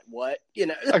cockroaches. And they're like, what?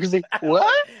 I can say,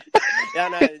 what? Yeah, I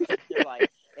know. They're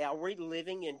like, are we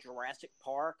living in Jurassic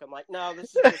Park? I'm like, no,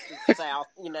 this is just the South,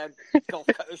 Gulf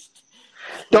Coast.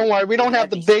 Don't worry, we don't Yeah, have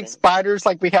the these big things. spiders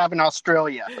like we have in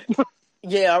Australia.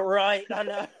 Yeah, right. I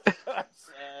know.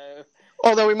 So,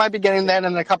 Although we might be getting that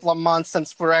in a couple of months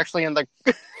since we're actually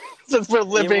since we're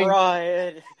living. you're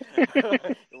right.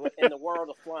 In the world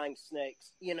of flying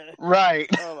snakes, Right.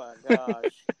 Oh my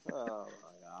gosh. Oh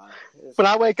my god. When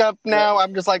I wake up now,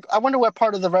 I'm just like, I wonder what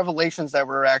part of the Revelations that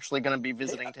we're actually going to be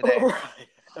visiting today.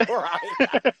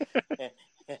 Right.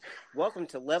 Welcome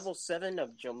to level 7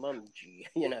 of Jumanji,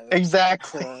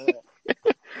 Exactly.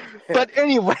 But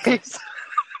anyways,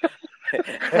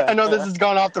 I know this has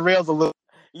gone off the rails a little.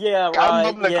 Yeah, right. I'm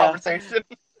loving the yeah. conversation.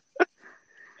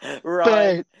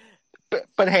 Right.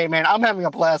 But hey, man, I'm having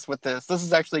a blast with this. This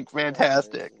is actually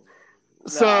fantastic.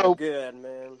 So, good,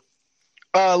 man.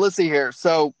 let's see here.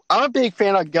 So, I'm a big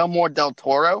fan of Guillermo del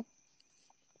Toro.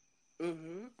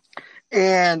 Mm-hmm.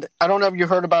 And I don't know if you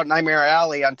heard about Nightmare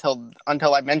Alley until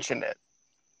I mentioned it.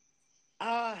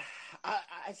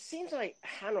 It seems like,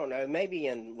 I don't know, maybe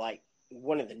in like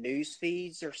one of the news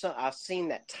feeds or something. I've seen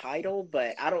that title,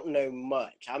 but I don't know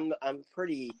much. I'm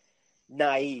pretty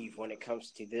naive when it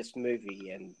comes to this movie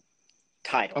and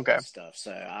title and stuff.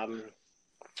 So I'm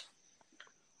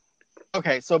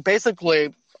okay. So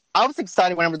basically, I was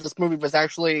excited whenever this movie was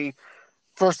actually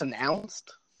first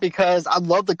announced because I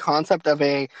love the concept of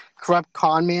a corrupt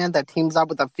con man that teams up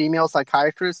with a female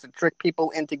psychiatrist to trick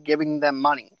people into giving them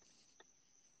money.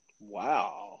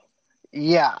 wow.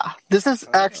 Yeah, this is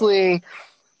actually.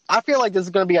 I feel like this is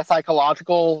going to be a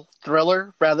psychological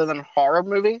thriller rather than a horror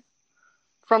movie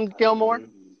from Gilmore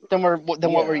than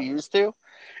what we're used to.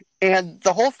 And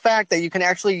the whole fact that you can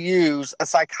actually use a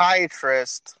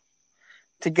psychiatrist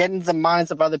to get into the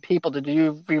minds of other people to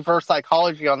do reverse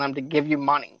psychology on them to give you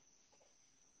money.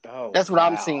 Oh, that's what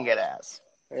I'm seeing it as.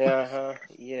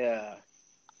 Yeah.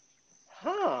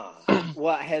 Huh.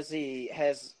 What has the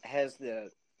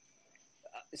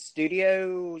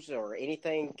studios or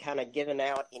anything kind of given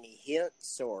out any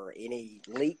hints or any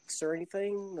leaks or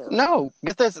anything? Or? No,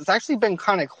 get this. It's actually been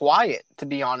kind of quiet, to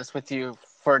be honest with you,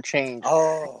 for a change.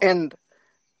 Oh. And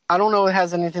I don't know if it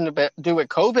has anything to do with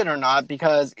COVID or not,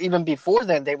 because even before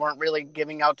then, they weren't really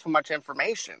giving out too much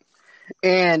information.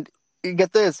 And you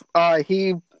get this.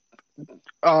 Matter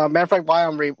of fact,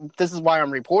 this is why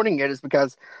I'm reporting it, is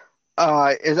because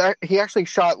he actually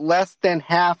shot less than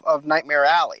half of Nightmare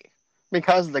Alley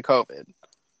because of the COVID.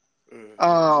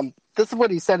 this is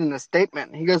what he said in a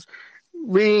statement. He goes,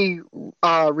 "We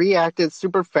reacted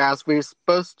super fast. We were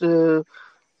supposed to.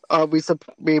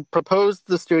 We proposed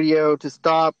the studio to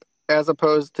stop as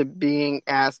opposed to being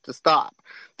asked to stop.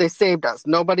 They saved us.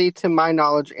 Nobody, to my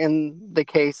knowledge, in the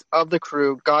case of the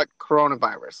crew, got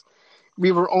coronavirus.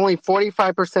 We were only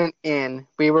 45% in.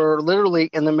 We were literally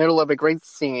in the middle of a great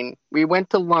scene. We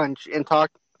went to lunch and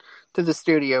talked to the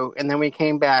studio, and then we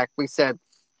came back. We said,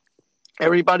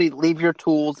 everybody leave your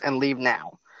tools and leave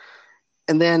now."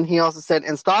 And then he also said,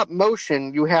 in stop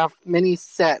motion, you have many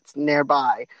sets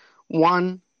nearby.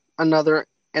 One another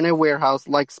in a warehouse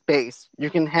like space. You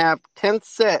can have 10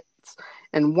 sets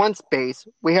in one space.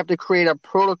 We have to create a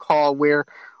protocol where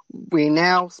we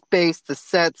now space the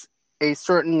sets a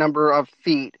certain number of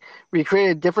feet. We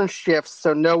created different shifts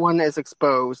so no one is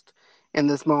exposed in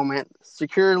this moment.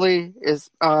 Security is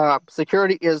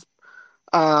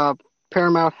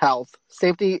paramount health.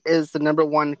 Safety is the number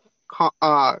one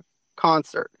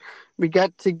concert. We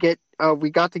got to get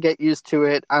used to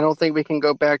it. I don't think we can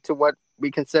go back to what we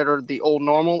consider the old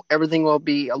normal. Everything will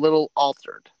be a little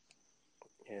altered.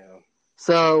 Yeah.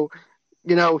 So,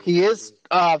 he is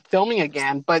filming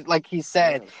again, but like he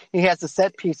said, he has the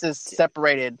set pieces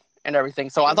separated and everything.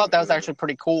 So I thought that was actually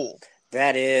pretty cool.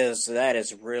 That is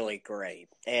really great.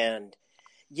 And,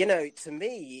 to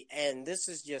me, and this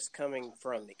is just coming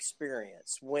from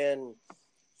experience, when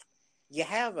you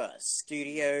have a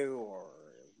studio or,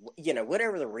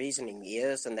 whatever the reasoning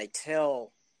is, and they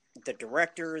tell the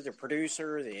director, the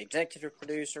producer, the executive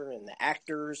producer, and the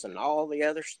actors, and all the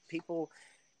other people,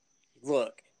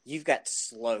 look, you've got to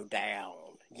slow down,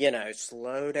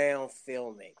 slow down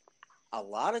filming. A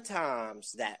lot of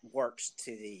times that works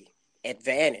to the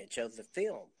advantage of the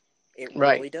film. It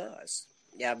really does.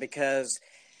 Yeah, because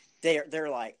they're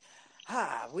like,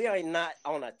 we are not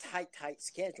on a tight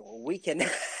schedule. We can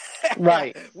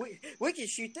right. we can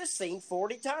shoot this scene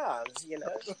 40 times,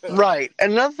 Right.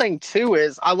 Another thing too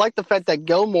is I like the fact that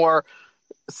Gilmore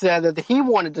said that he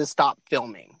wanted to stop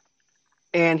filming,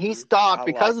 and he stopped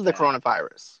because of the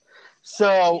coronavirus.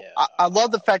 So I love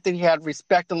the fact that he had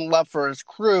respect and love for his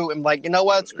crew, and like, you know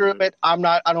what, screw it. I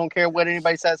don't care what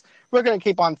anybody says. We're going to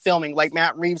keep on filming. Like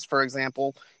Matt Reeves, for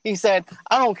example, he said,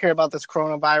 I don't care about this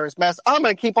coronavirus mess. I'm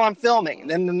going to keep on filming. And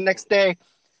then the next day,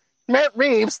 Matt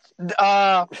Reeves,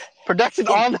 production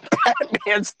on the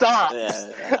Batman stopped.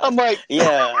 Yeah. I'm like,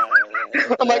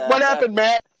 what happened,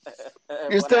 Matt?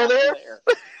 You still there?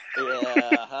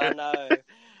 Yeah, I know.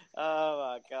 Oh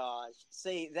my gosh!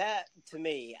 See, that to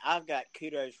me, I've got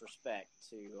kudos, respect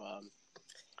to,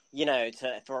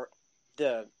 for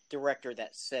the director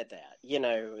that said that.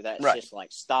 That's just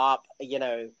like stop.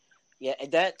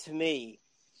 That to me,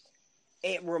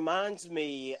 it reminds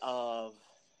me of,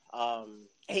 who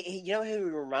he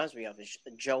reminds me of is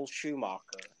Joel Schumacher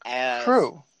as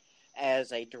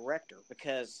a director,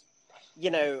 because,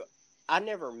 I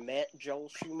never met Joel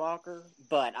Schumacher,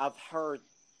 but I've heard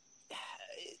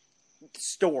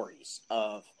stories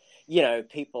of,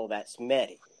 people that's met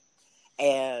him.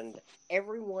 And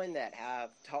everyone that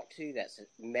I've talked to that's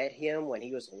met him when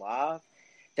he was alive,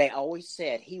 they always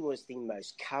said he was the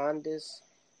most kindest,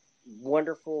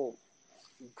 wonderful,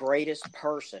 greatest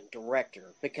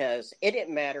director, because it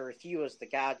didn't matter if you was the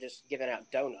guy just giving out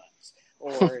donuts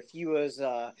or if you was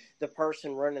the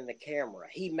person running the camera.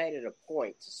 He made it a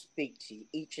point to speak to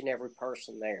each and every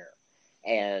person there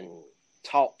and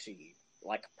talk to you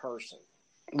like a person,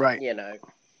 right?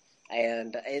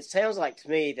 And it sounds like to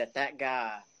me that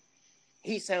guy,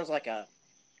 he sounds like a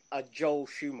Joel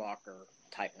Schumacher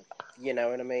type of, you know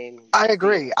what I mean? I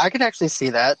agree. I can actually see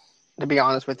that, to be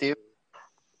honest with you.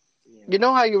 Yeah. You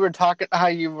know how you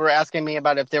were asking me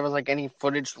about if there was like any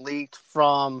footage leaked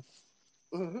from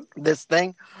this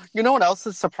thing? You know what else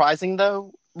is surprising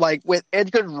though? Like with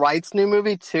Edgar Wright's new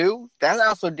movie too, that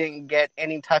also didn't get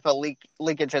any type of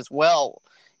leakage as well.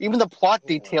 Even the plot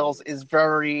details is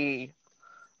very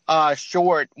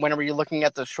short whenever you're looking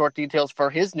at the short details for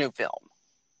his new film.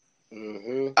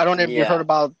 Mm-hmm. I don't know if you heard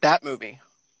about that movie.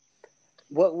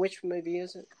 Which movie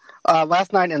is it?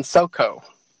 Last Night in Soho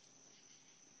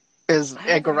is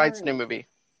Edgar Wright's new movie.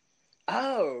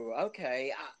 Oh,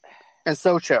 okay. And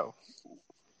Soho.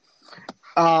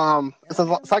 It's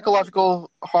a psychological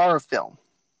horror film.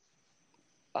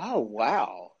 Oh,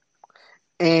 wow.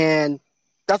 And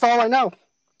that's all I know.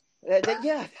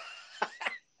 Yeah.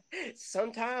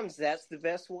 Sometimes that's the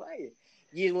best way.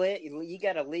 You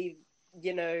got to leave,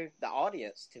 the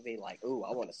audience to be like, "Ooh,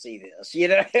 I want to see this,"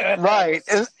 Right.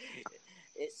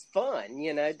 It's fun,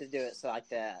 to do it like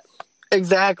that.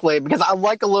 Exactly, because I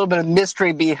like a little bit of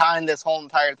mystery behind this whole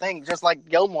entire thing, just like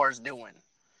Gilmore's doing.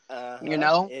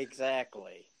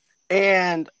 Exactly.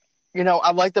 And,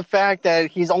 I like the fact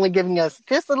that he's only giving us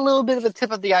just a little bit of a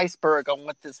tip of the iceberg on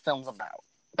what this film's about,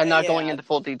 but not going into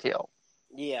full detail.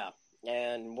 Yeah,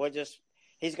 and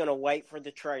he's going to wait for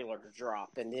the trailer to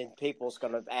drop, and then people's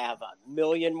going to have a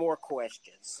million more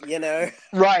questions,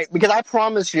 Right, because I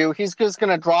promise you, he's just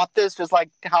going to drop this just like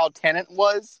how Tenet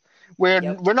was, where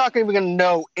we're not even going to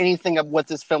know anything of what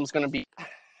this film's going to be.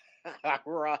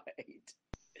 Right.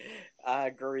 I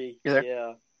agree. You there?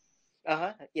 Yeah.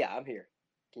 Uh-huh. Yeah, I'm here.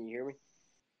 Can you hear me?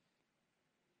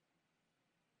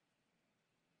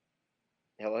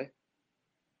 Hello?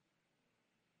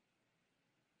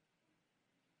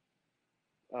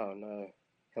 Oh, no.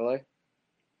 Hello?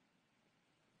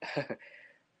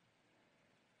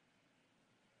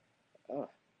 Oh,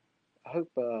 I hope,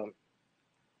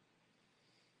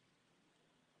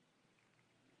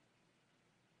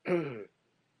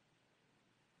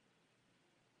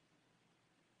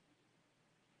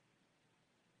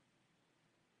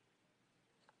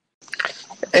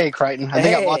 Hey, Crichton, I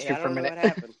think I lost you I for a don't know minute. what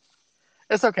happened.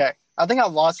 It's okay. I think I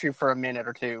lost you for a minute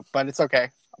or two, but it's okay.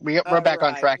 We're back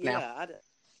on track now. Yeah,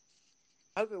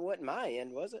 I hope it wasn't my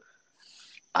end, was it?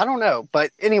 I don't know,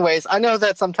 but anyways, I know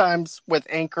that sometimes with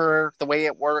Anchor, the way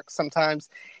it works, sometimes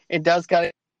it does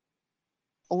get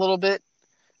a little bit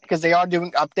because they are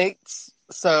doing updates.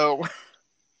 So,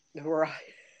 Right.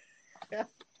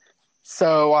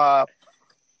 so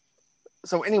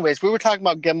anyways, we were talking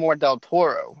about Guillermo del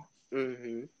Toro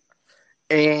Mm-hmm.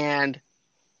 and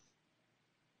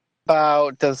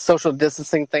about the social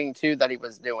distancing thing too that he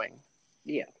was doing.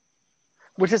 Yeah.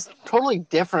 Which is totally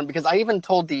different because I even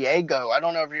told Diego, I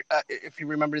don't know if you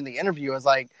remember in the interview, I was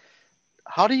like,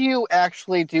 how do you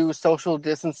actually do social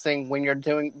distancing when you're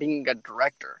being a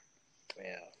director?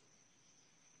 Yeah.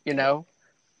 You know?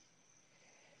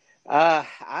 I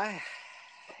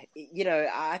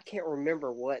can't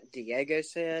remember what Diego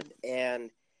said,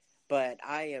 but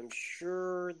I am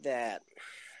sure that,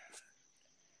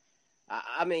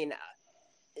 I mean,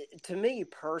 to me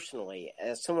personally,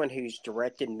 as someone who's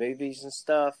directed movies and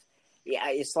stuff, yeah,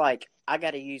 it's like I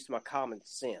got to use my common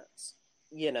sense,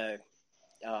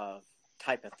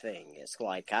 type of thing. It's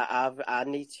like I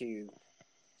need to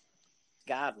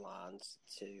guidelines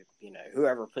to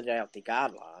whoever put out the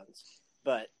guidelines,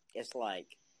 but it's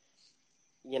like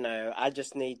I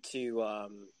just need to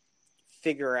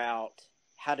figure out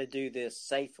how to do this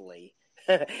safely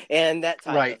and that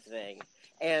type of thing.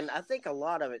 And I think a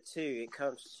lot of it too, it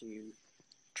comes to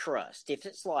trust. If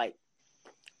it's like,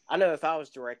 I know if I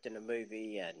was directing a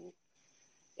movie and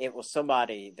it was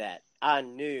somebody that I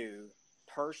knew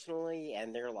personally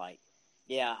and they're like,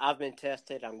 yeah, I've been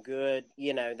tested, I'm good,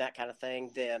 that kind of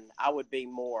thing, then I would be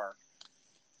more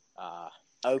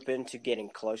open to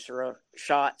getting closer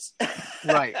shots.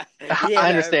 Right. I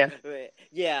understand.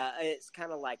 Yeah, it's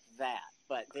kind of like that.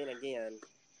 But then again,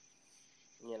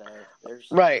 there's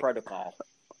protocol.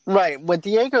 Right. What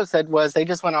Diego said was they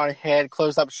just went on ahead,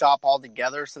 closed up shop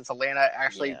altogether since Atlanta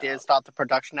actually did stop the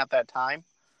production at that time.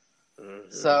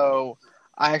 Mm-hmm. So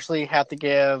I actually have to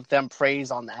give them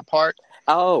praise on that part.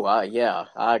 Oh, yeah,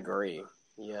 I agree.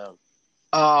 Yeah.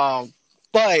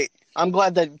 But I'm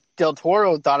glad that Del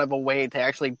Toro thought of a way to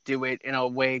actually do it in a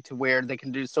way to where they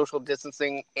can do social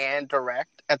distancing and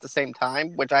direct at the same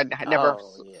time, which I never.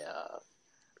 Oh, yeah.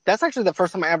 That's actually the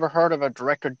first time I ever heard of a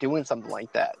director doing something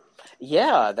like that.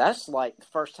 Yeah, that's like the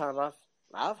first time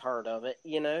I've heard of it,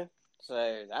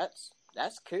 So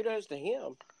that's kudos to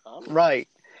him. Right.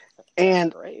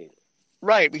 And great.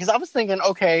 Right, because I was thinking,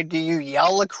 okay, do you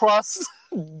yell across?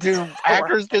 Do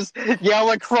actors just yell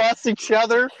across each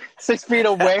other 6 feet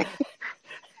away?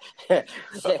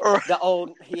 the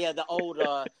old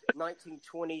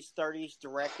 1920s, 30s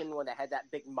directing when they had that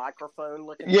big microphone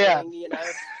looking thing,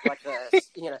 like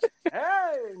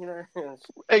hey,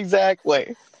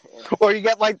 Exactly. Or you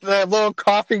get like the little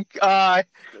coffee phones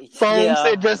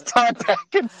that just talk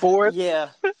back and forth. Yeah.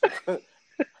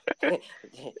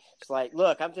 It's like,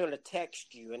 look, I'm going to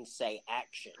text you and say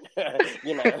action,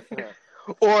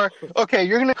 Or, okay,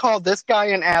 you're going to call this guy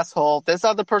an asshole. This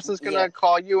other person's going to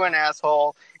call you an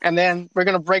asshole. And then we're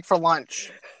going to break for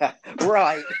lunch.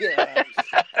 Right. Yeah.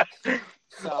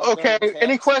 Okay,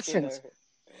 any questions?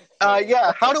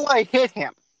 Yeah, how do I hit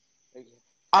him?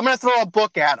 I'm going to throw a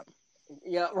book at him.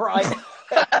 Yeah, right.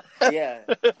 Yeah.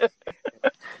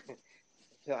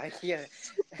 Yeah.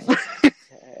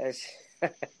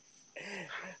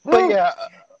 But yeah,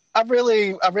 I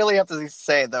really have to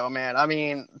say though, man. I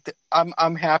mean,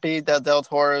 I'm happy that Del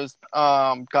Toro's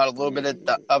got a little bit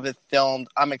of it filmed.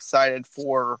 I'm excited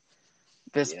for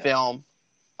this film,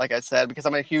 like I said, because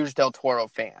I'm a huge Del Toro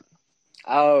fan.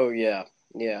 Oh yeah,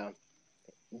 yeah.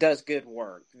 does good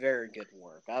work, very good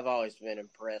work. I've always been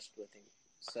impressed with him.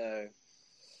 So,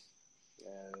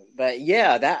 but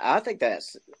yeah, I think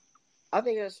that's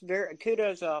very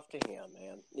kudos off to him,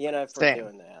 man. For Same.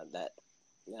 doing that.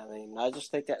 I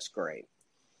just think that's great.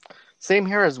 Same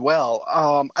here as well.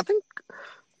 I think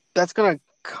that's going to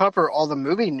cover all the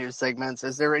movie news segments.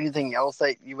 Is there anything else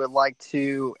that you would like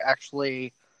to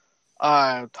actually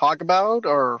talk about,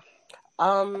 or?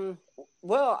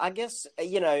 Well, I guess,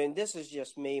 and this is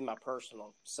just me, my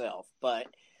personal self, but,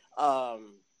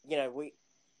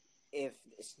 if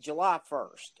it's July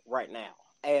 1st right now,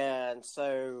 and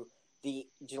so the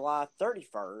July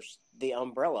 31st, the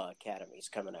Umbrella Academy is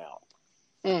coming out.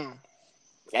 Mm.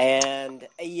 And,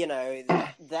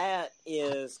 that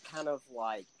is kind of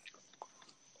like,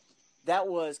 that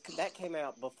came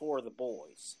out before The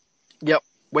Boys. Yep,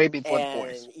 way before The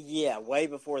Boys. Yeah, way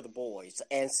before The Boys.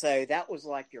 And so that was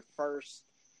like your first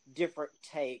different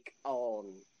take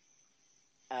on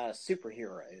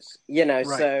superheroes. Right.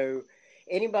 So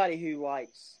anybody who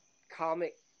likes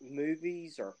comic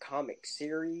movies or comic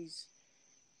series,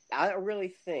 I really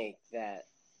think that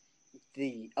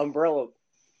the Umbrella,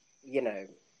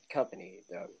 company,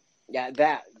 the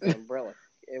Umbrella,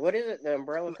 what is it? The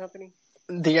Umbrella Company?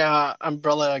 The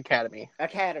Umbrella Academy.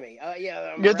 Academy.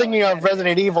 Yeah. You're thinking of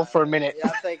Resident Evil for a minute. Yeah,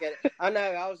 I'm thinking. I know.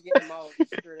 I was getting them all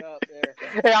screwed up there.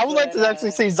 Hey, I would like to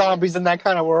actually see zombies in that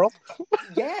kind of world.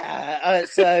 Yeah.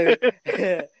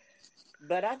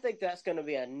 But I think that's going to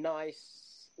be a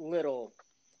nice little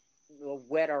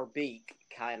wet our beak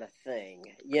kind of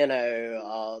thing,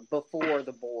 before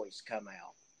The Boys come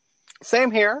out.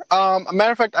 Same here. A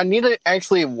matter of fact, I need to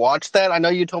actually watch that. I know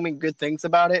you told me good things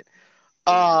about it.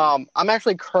 I'm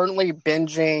actually currently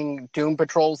binging Doom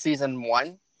Patrol Season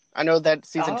 1. I know that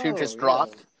Season 2 just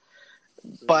dropped.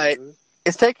 But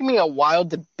it's taking me a while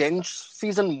to binge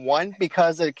Season 1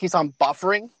 because it keeps on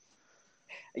buffering.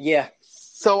 Yeah.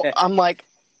 So I'm like,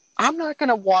 I'm not going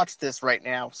to watch this right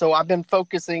now. So I've been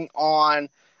focusing on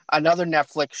another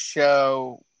Netflix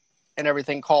show and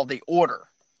everything called The Order.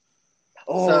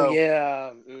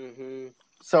 Yeah. Mm-hmm.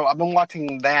 So I've been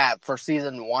watching that for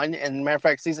Season 1, and matter of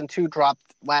fact, Season 2 dropped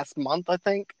last month, I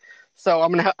think. So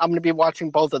I'm gonna be watching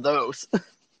both of those.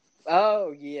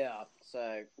 Oh yeah.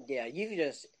 So yeah, you're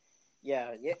just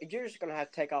gonna have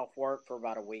to take off work for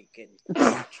about a week,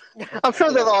 and I'm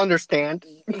sure they'll understand.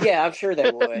 Yeah, I'm sure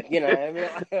they would.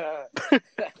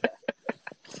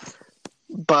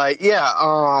 But yeah,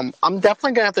 I'm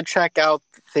definitely gonna have to check out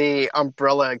the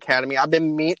Umbrella Academy. I've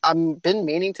been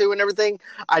meaning to and everything.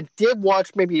 I did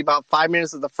watch maybe about 5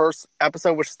 minutes of the first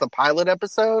episode, which is the pilot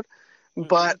episode,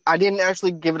 but I didn't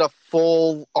actually give it a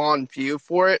full on view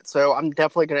for it. So I'm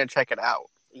definitely gonna check it out.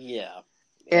 Yeah,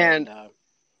 and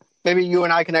maybe you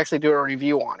and I can actually do a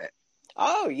review on it.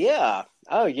 Oh yeah,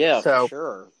 so, for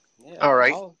sure. Yeah, all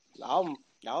right,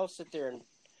 I'll sit there and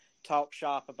talk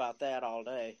shop about that all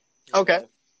day. Okay.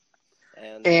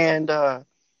 And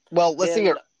well, let's see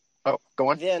here. Oh, go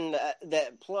on. Then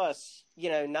that plus,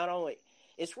 not only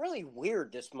it's really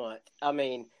weird this month. I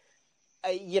mean,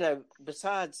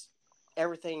 besides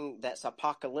everything that's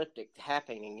apocalyptic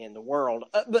happening in the world,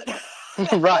 but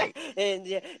right.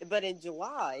 But in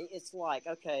July, it's like,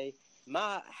 okay,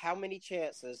 how many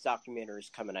chances documentary's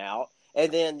coming out, and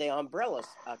then the Umbrella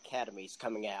Academy's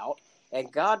coming out. And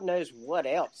God knows what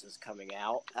else is coming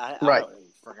out. I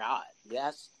forgot.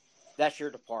 That's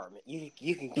your department. You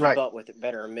can keep up with it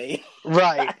better than me.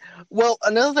 Right. Well,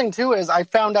 another thing too is I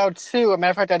found out too. A matter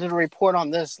of fact, I did a report on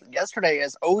this yesterday.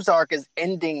 Is Ozark is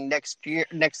ending next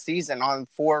season on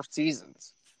 4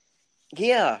 seasons.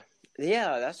 Yeah,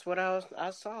 that's what I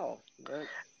saw. But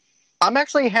I'm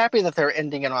actually happy that they're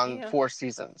ending it on 4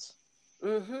 seasons.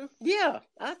 Mm-hmm. Yeah,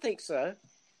 I think so.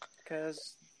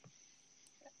 Because.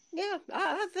 Yeah,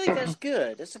 I think that's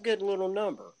good. That's a good little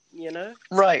number,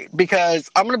 Right, because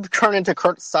I'm going to turn into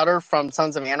Kurt Sutter from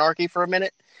Sons of Anarchy for a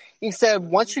minute. He said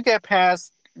once you get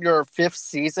past your 5th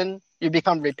season, you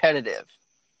become repetitive.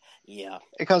 Yeah.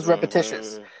 It becomes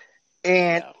repetitious.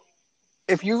 And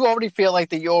if you already feel like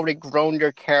that you already grown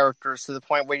your characters to the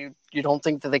point where you don't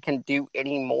think that they can do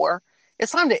any more,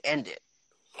 it's time to end it.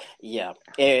 Yeah,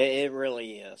 it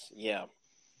really is. Yeah.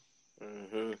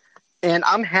 Mm-hmm. And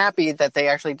I'm happy that they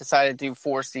actually decided to do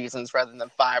 4 seasons rather than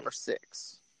 5 or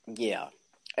 6. Yeah,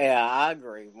 I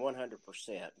agree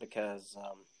 100% because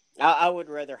I would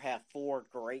rather have 4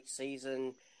 great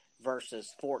seasons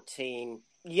versus 14,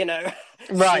 Right,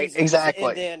 seasons,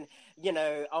 exactly. And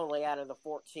then, only out of the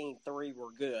 14, 3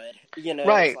 were good.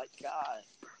 Right. It's like, God.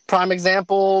 Prime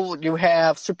example, you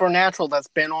have Supernatural that's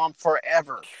been on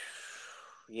forever.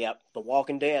 Yep, The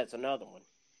Walking Dead's another one.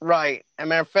 Right. As a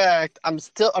matter of fact, I'm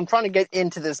trying to get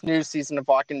into this new season of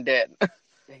Walking Dead.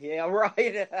 Yeah,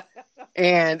 right.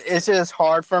 And it's just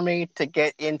hard for me to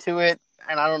get into it,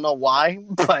 and I don't know why,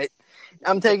 but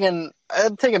I'm taking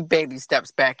baby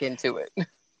steps back into it.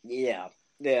 Yeah,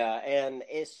 yeah, and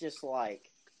it's just like,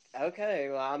 okay,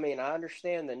 well, I mean, I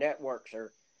understand the networks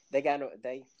they got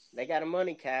a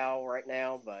money cow right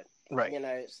now, but Right.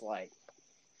 it's like,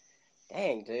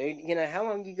 dang, dude, how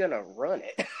long you gonna run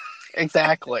it?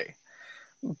 Exactly.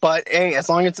 But hey, as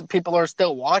long as people are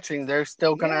still watching, they're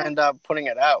still gonna Yeah. end up putting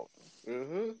it out.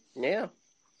 Yeah.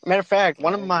 Matter of fact,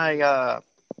 one of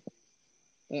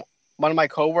my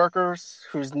coworkers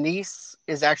whose niece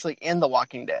is actually in The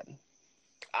Walking Dead.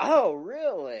 Oh,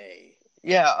 really?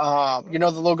 Yeah, you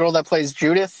know the little girl that plays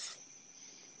Judith?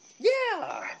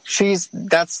 Yeah.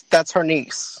 That's her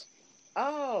niece.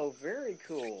 Oh, very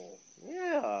cool.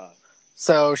 Yeah.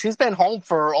 So she's been home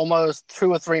for almost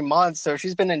 2 or 3 months, so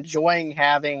she's been enjoying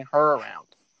having her around.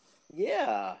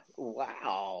 Yeah.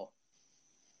 Wow.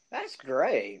 That's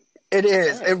great. It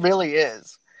is. Dang. It really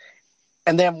is.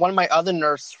 And then one of my other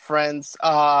nurse friends,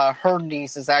 her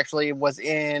niece was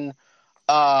in,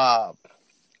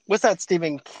 what's that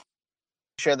Stephen King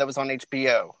show that was on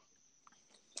HBO?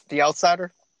 The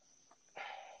Outsider?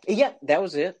 Yeah, that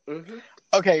was it.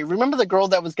 Okay, remember the girl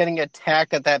that was getting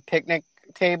attacked at that picnic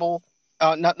table?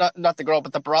 Not the girl,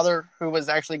 but the brother who was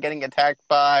actually getting attacked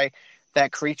by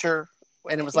that creature,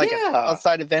 and it was like an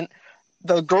outside event.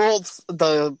 The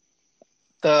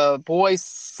boy's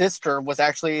sister was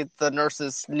actually the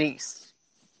nurse's niece.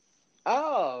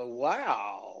 Oh,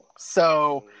 wow.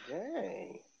 So,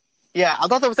 Dang. yeah, I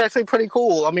thought that was actually pretty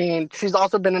cool. I mean, she's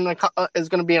also been is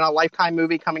going to be in a Lifetime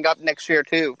movie coming up next year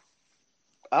too.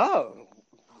 Oh,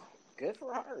 good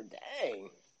for her. Dang.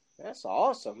 That's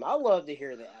awesome. I love to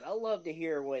hear that. I love to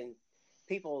hear when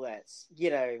people that's,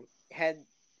 had,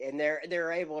 and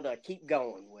they're able to keep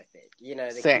going with it.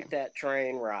 They Same. keep that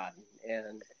train riding.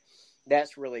 And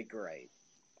that's really great.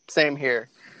 Same here.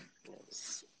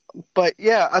 But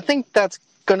yeah, I think that's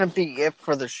going to be it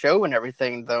for the show and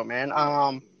everything though, man.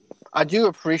 I do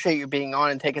appreciate you being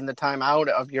on and taking the time out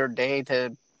of your day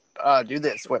to do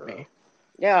this with me.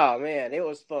 Yeah, man, it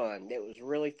was fun. It was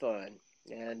really fun.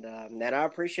 And I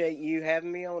appreciate you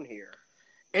having me on here.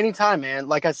 Anytime, man.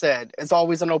 Like I said, it's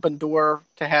always an open door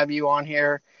to have you on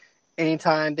here.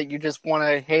 Anytime that you just want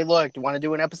to, hey, look, you want to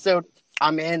do an episode?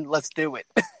 I'm in. Let's do it.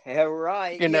 Yeah,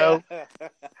 right. You know?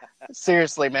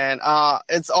 Seriously, man.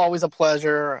 It's always a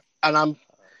pleasure. And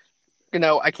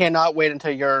I cannot wait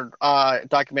until your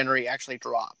documentary actually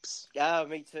drops. Yeah,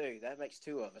 me too. That makes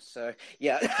two of us. So,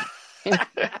 yeah.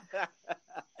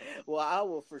 Well, I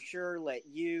will for sure let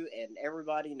you and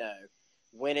everybody know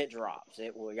when it drops.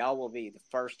 Y'all will be the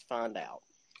first to find out.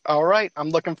 All right. I'm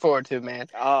looking forward to it, man.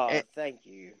 Oh, thank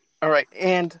you. All right.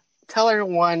 And tell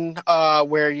everyone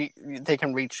where they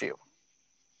can reach you.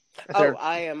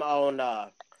 I'm on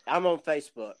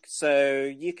Facebook. So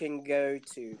you can go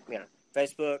to,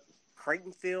 Facebook,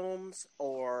 Creighton Films,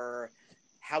 or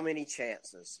How Many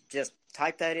Chances. Just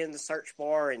type that in the search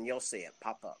bar and you'll see it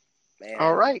pop up.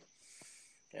 All right.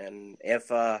 And if,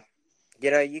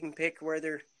 you can pick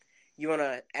whether you want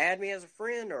to add me as a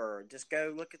friend or just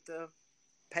go look at the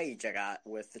page I got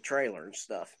with the trailer and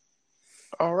stuff.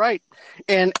 All right.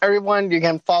 And everyone, you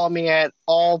can follow me at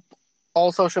all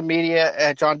social media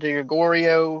at John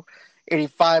DeGregorio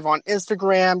 85 on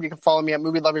Instagram. You can follow me at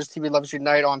Movie Lovers TV Lovers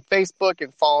Unite on Facebook. You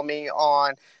can follow me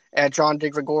at John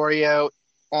DeGregorio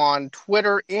on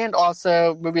Twitter, and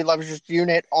also Movie Lovers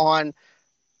Unit on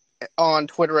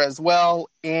Twitter as well.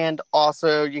 And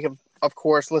also you can, of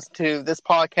course, listen to this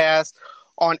podcast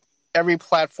on every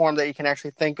platform that you can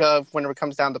actually think of when it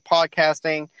comes down to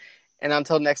podcasting. And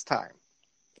until next time,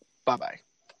 bye-bye.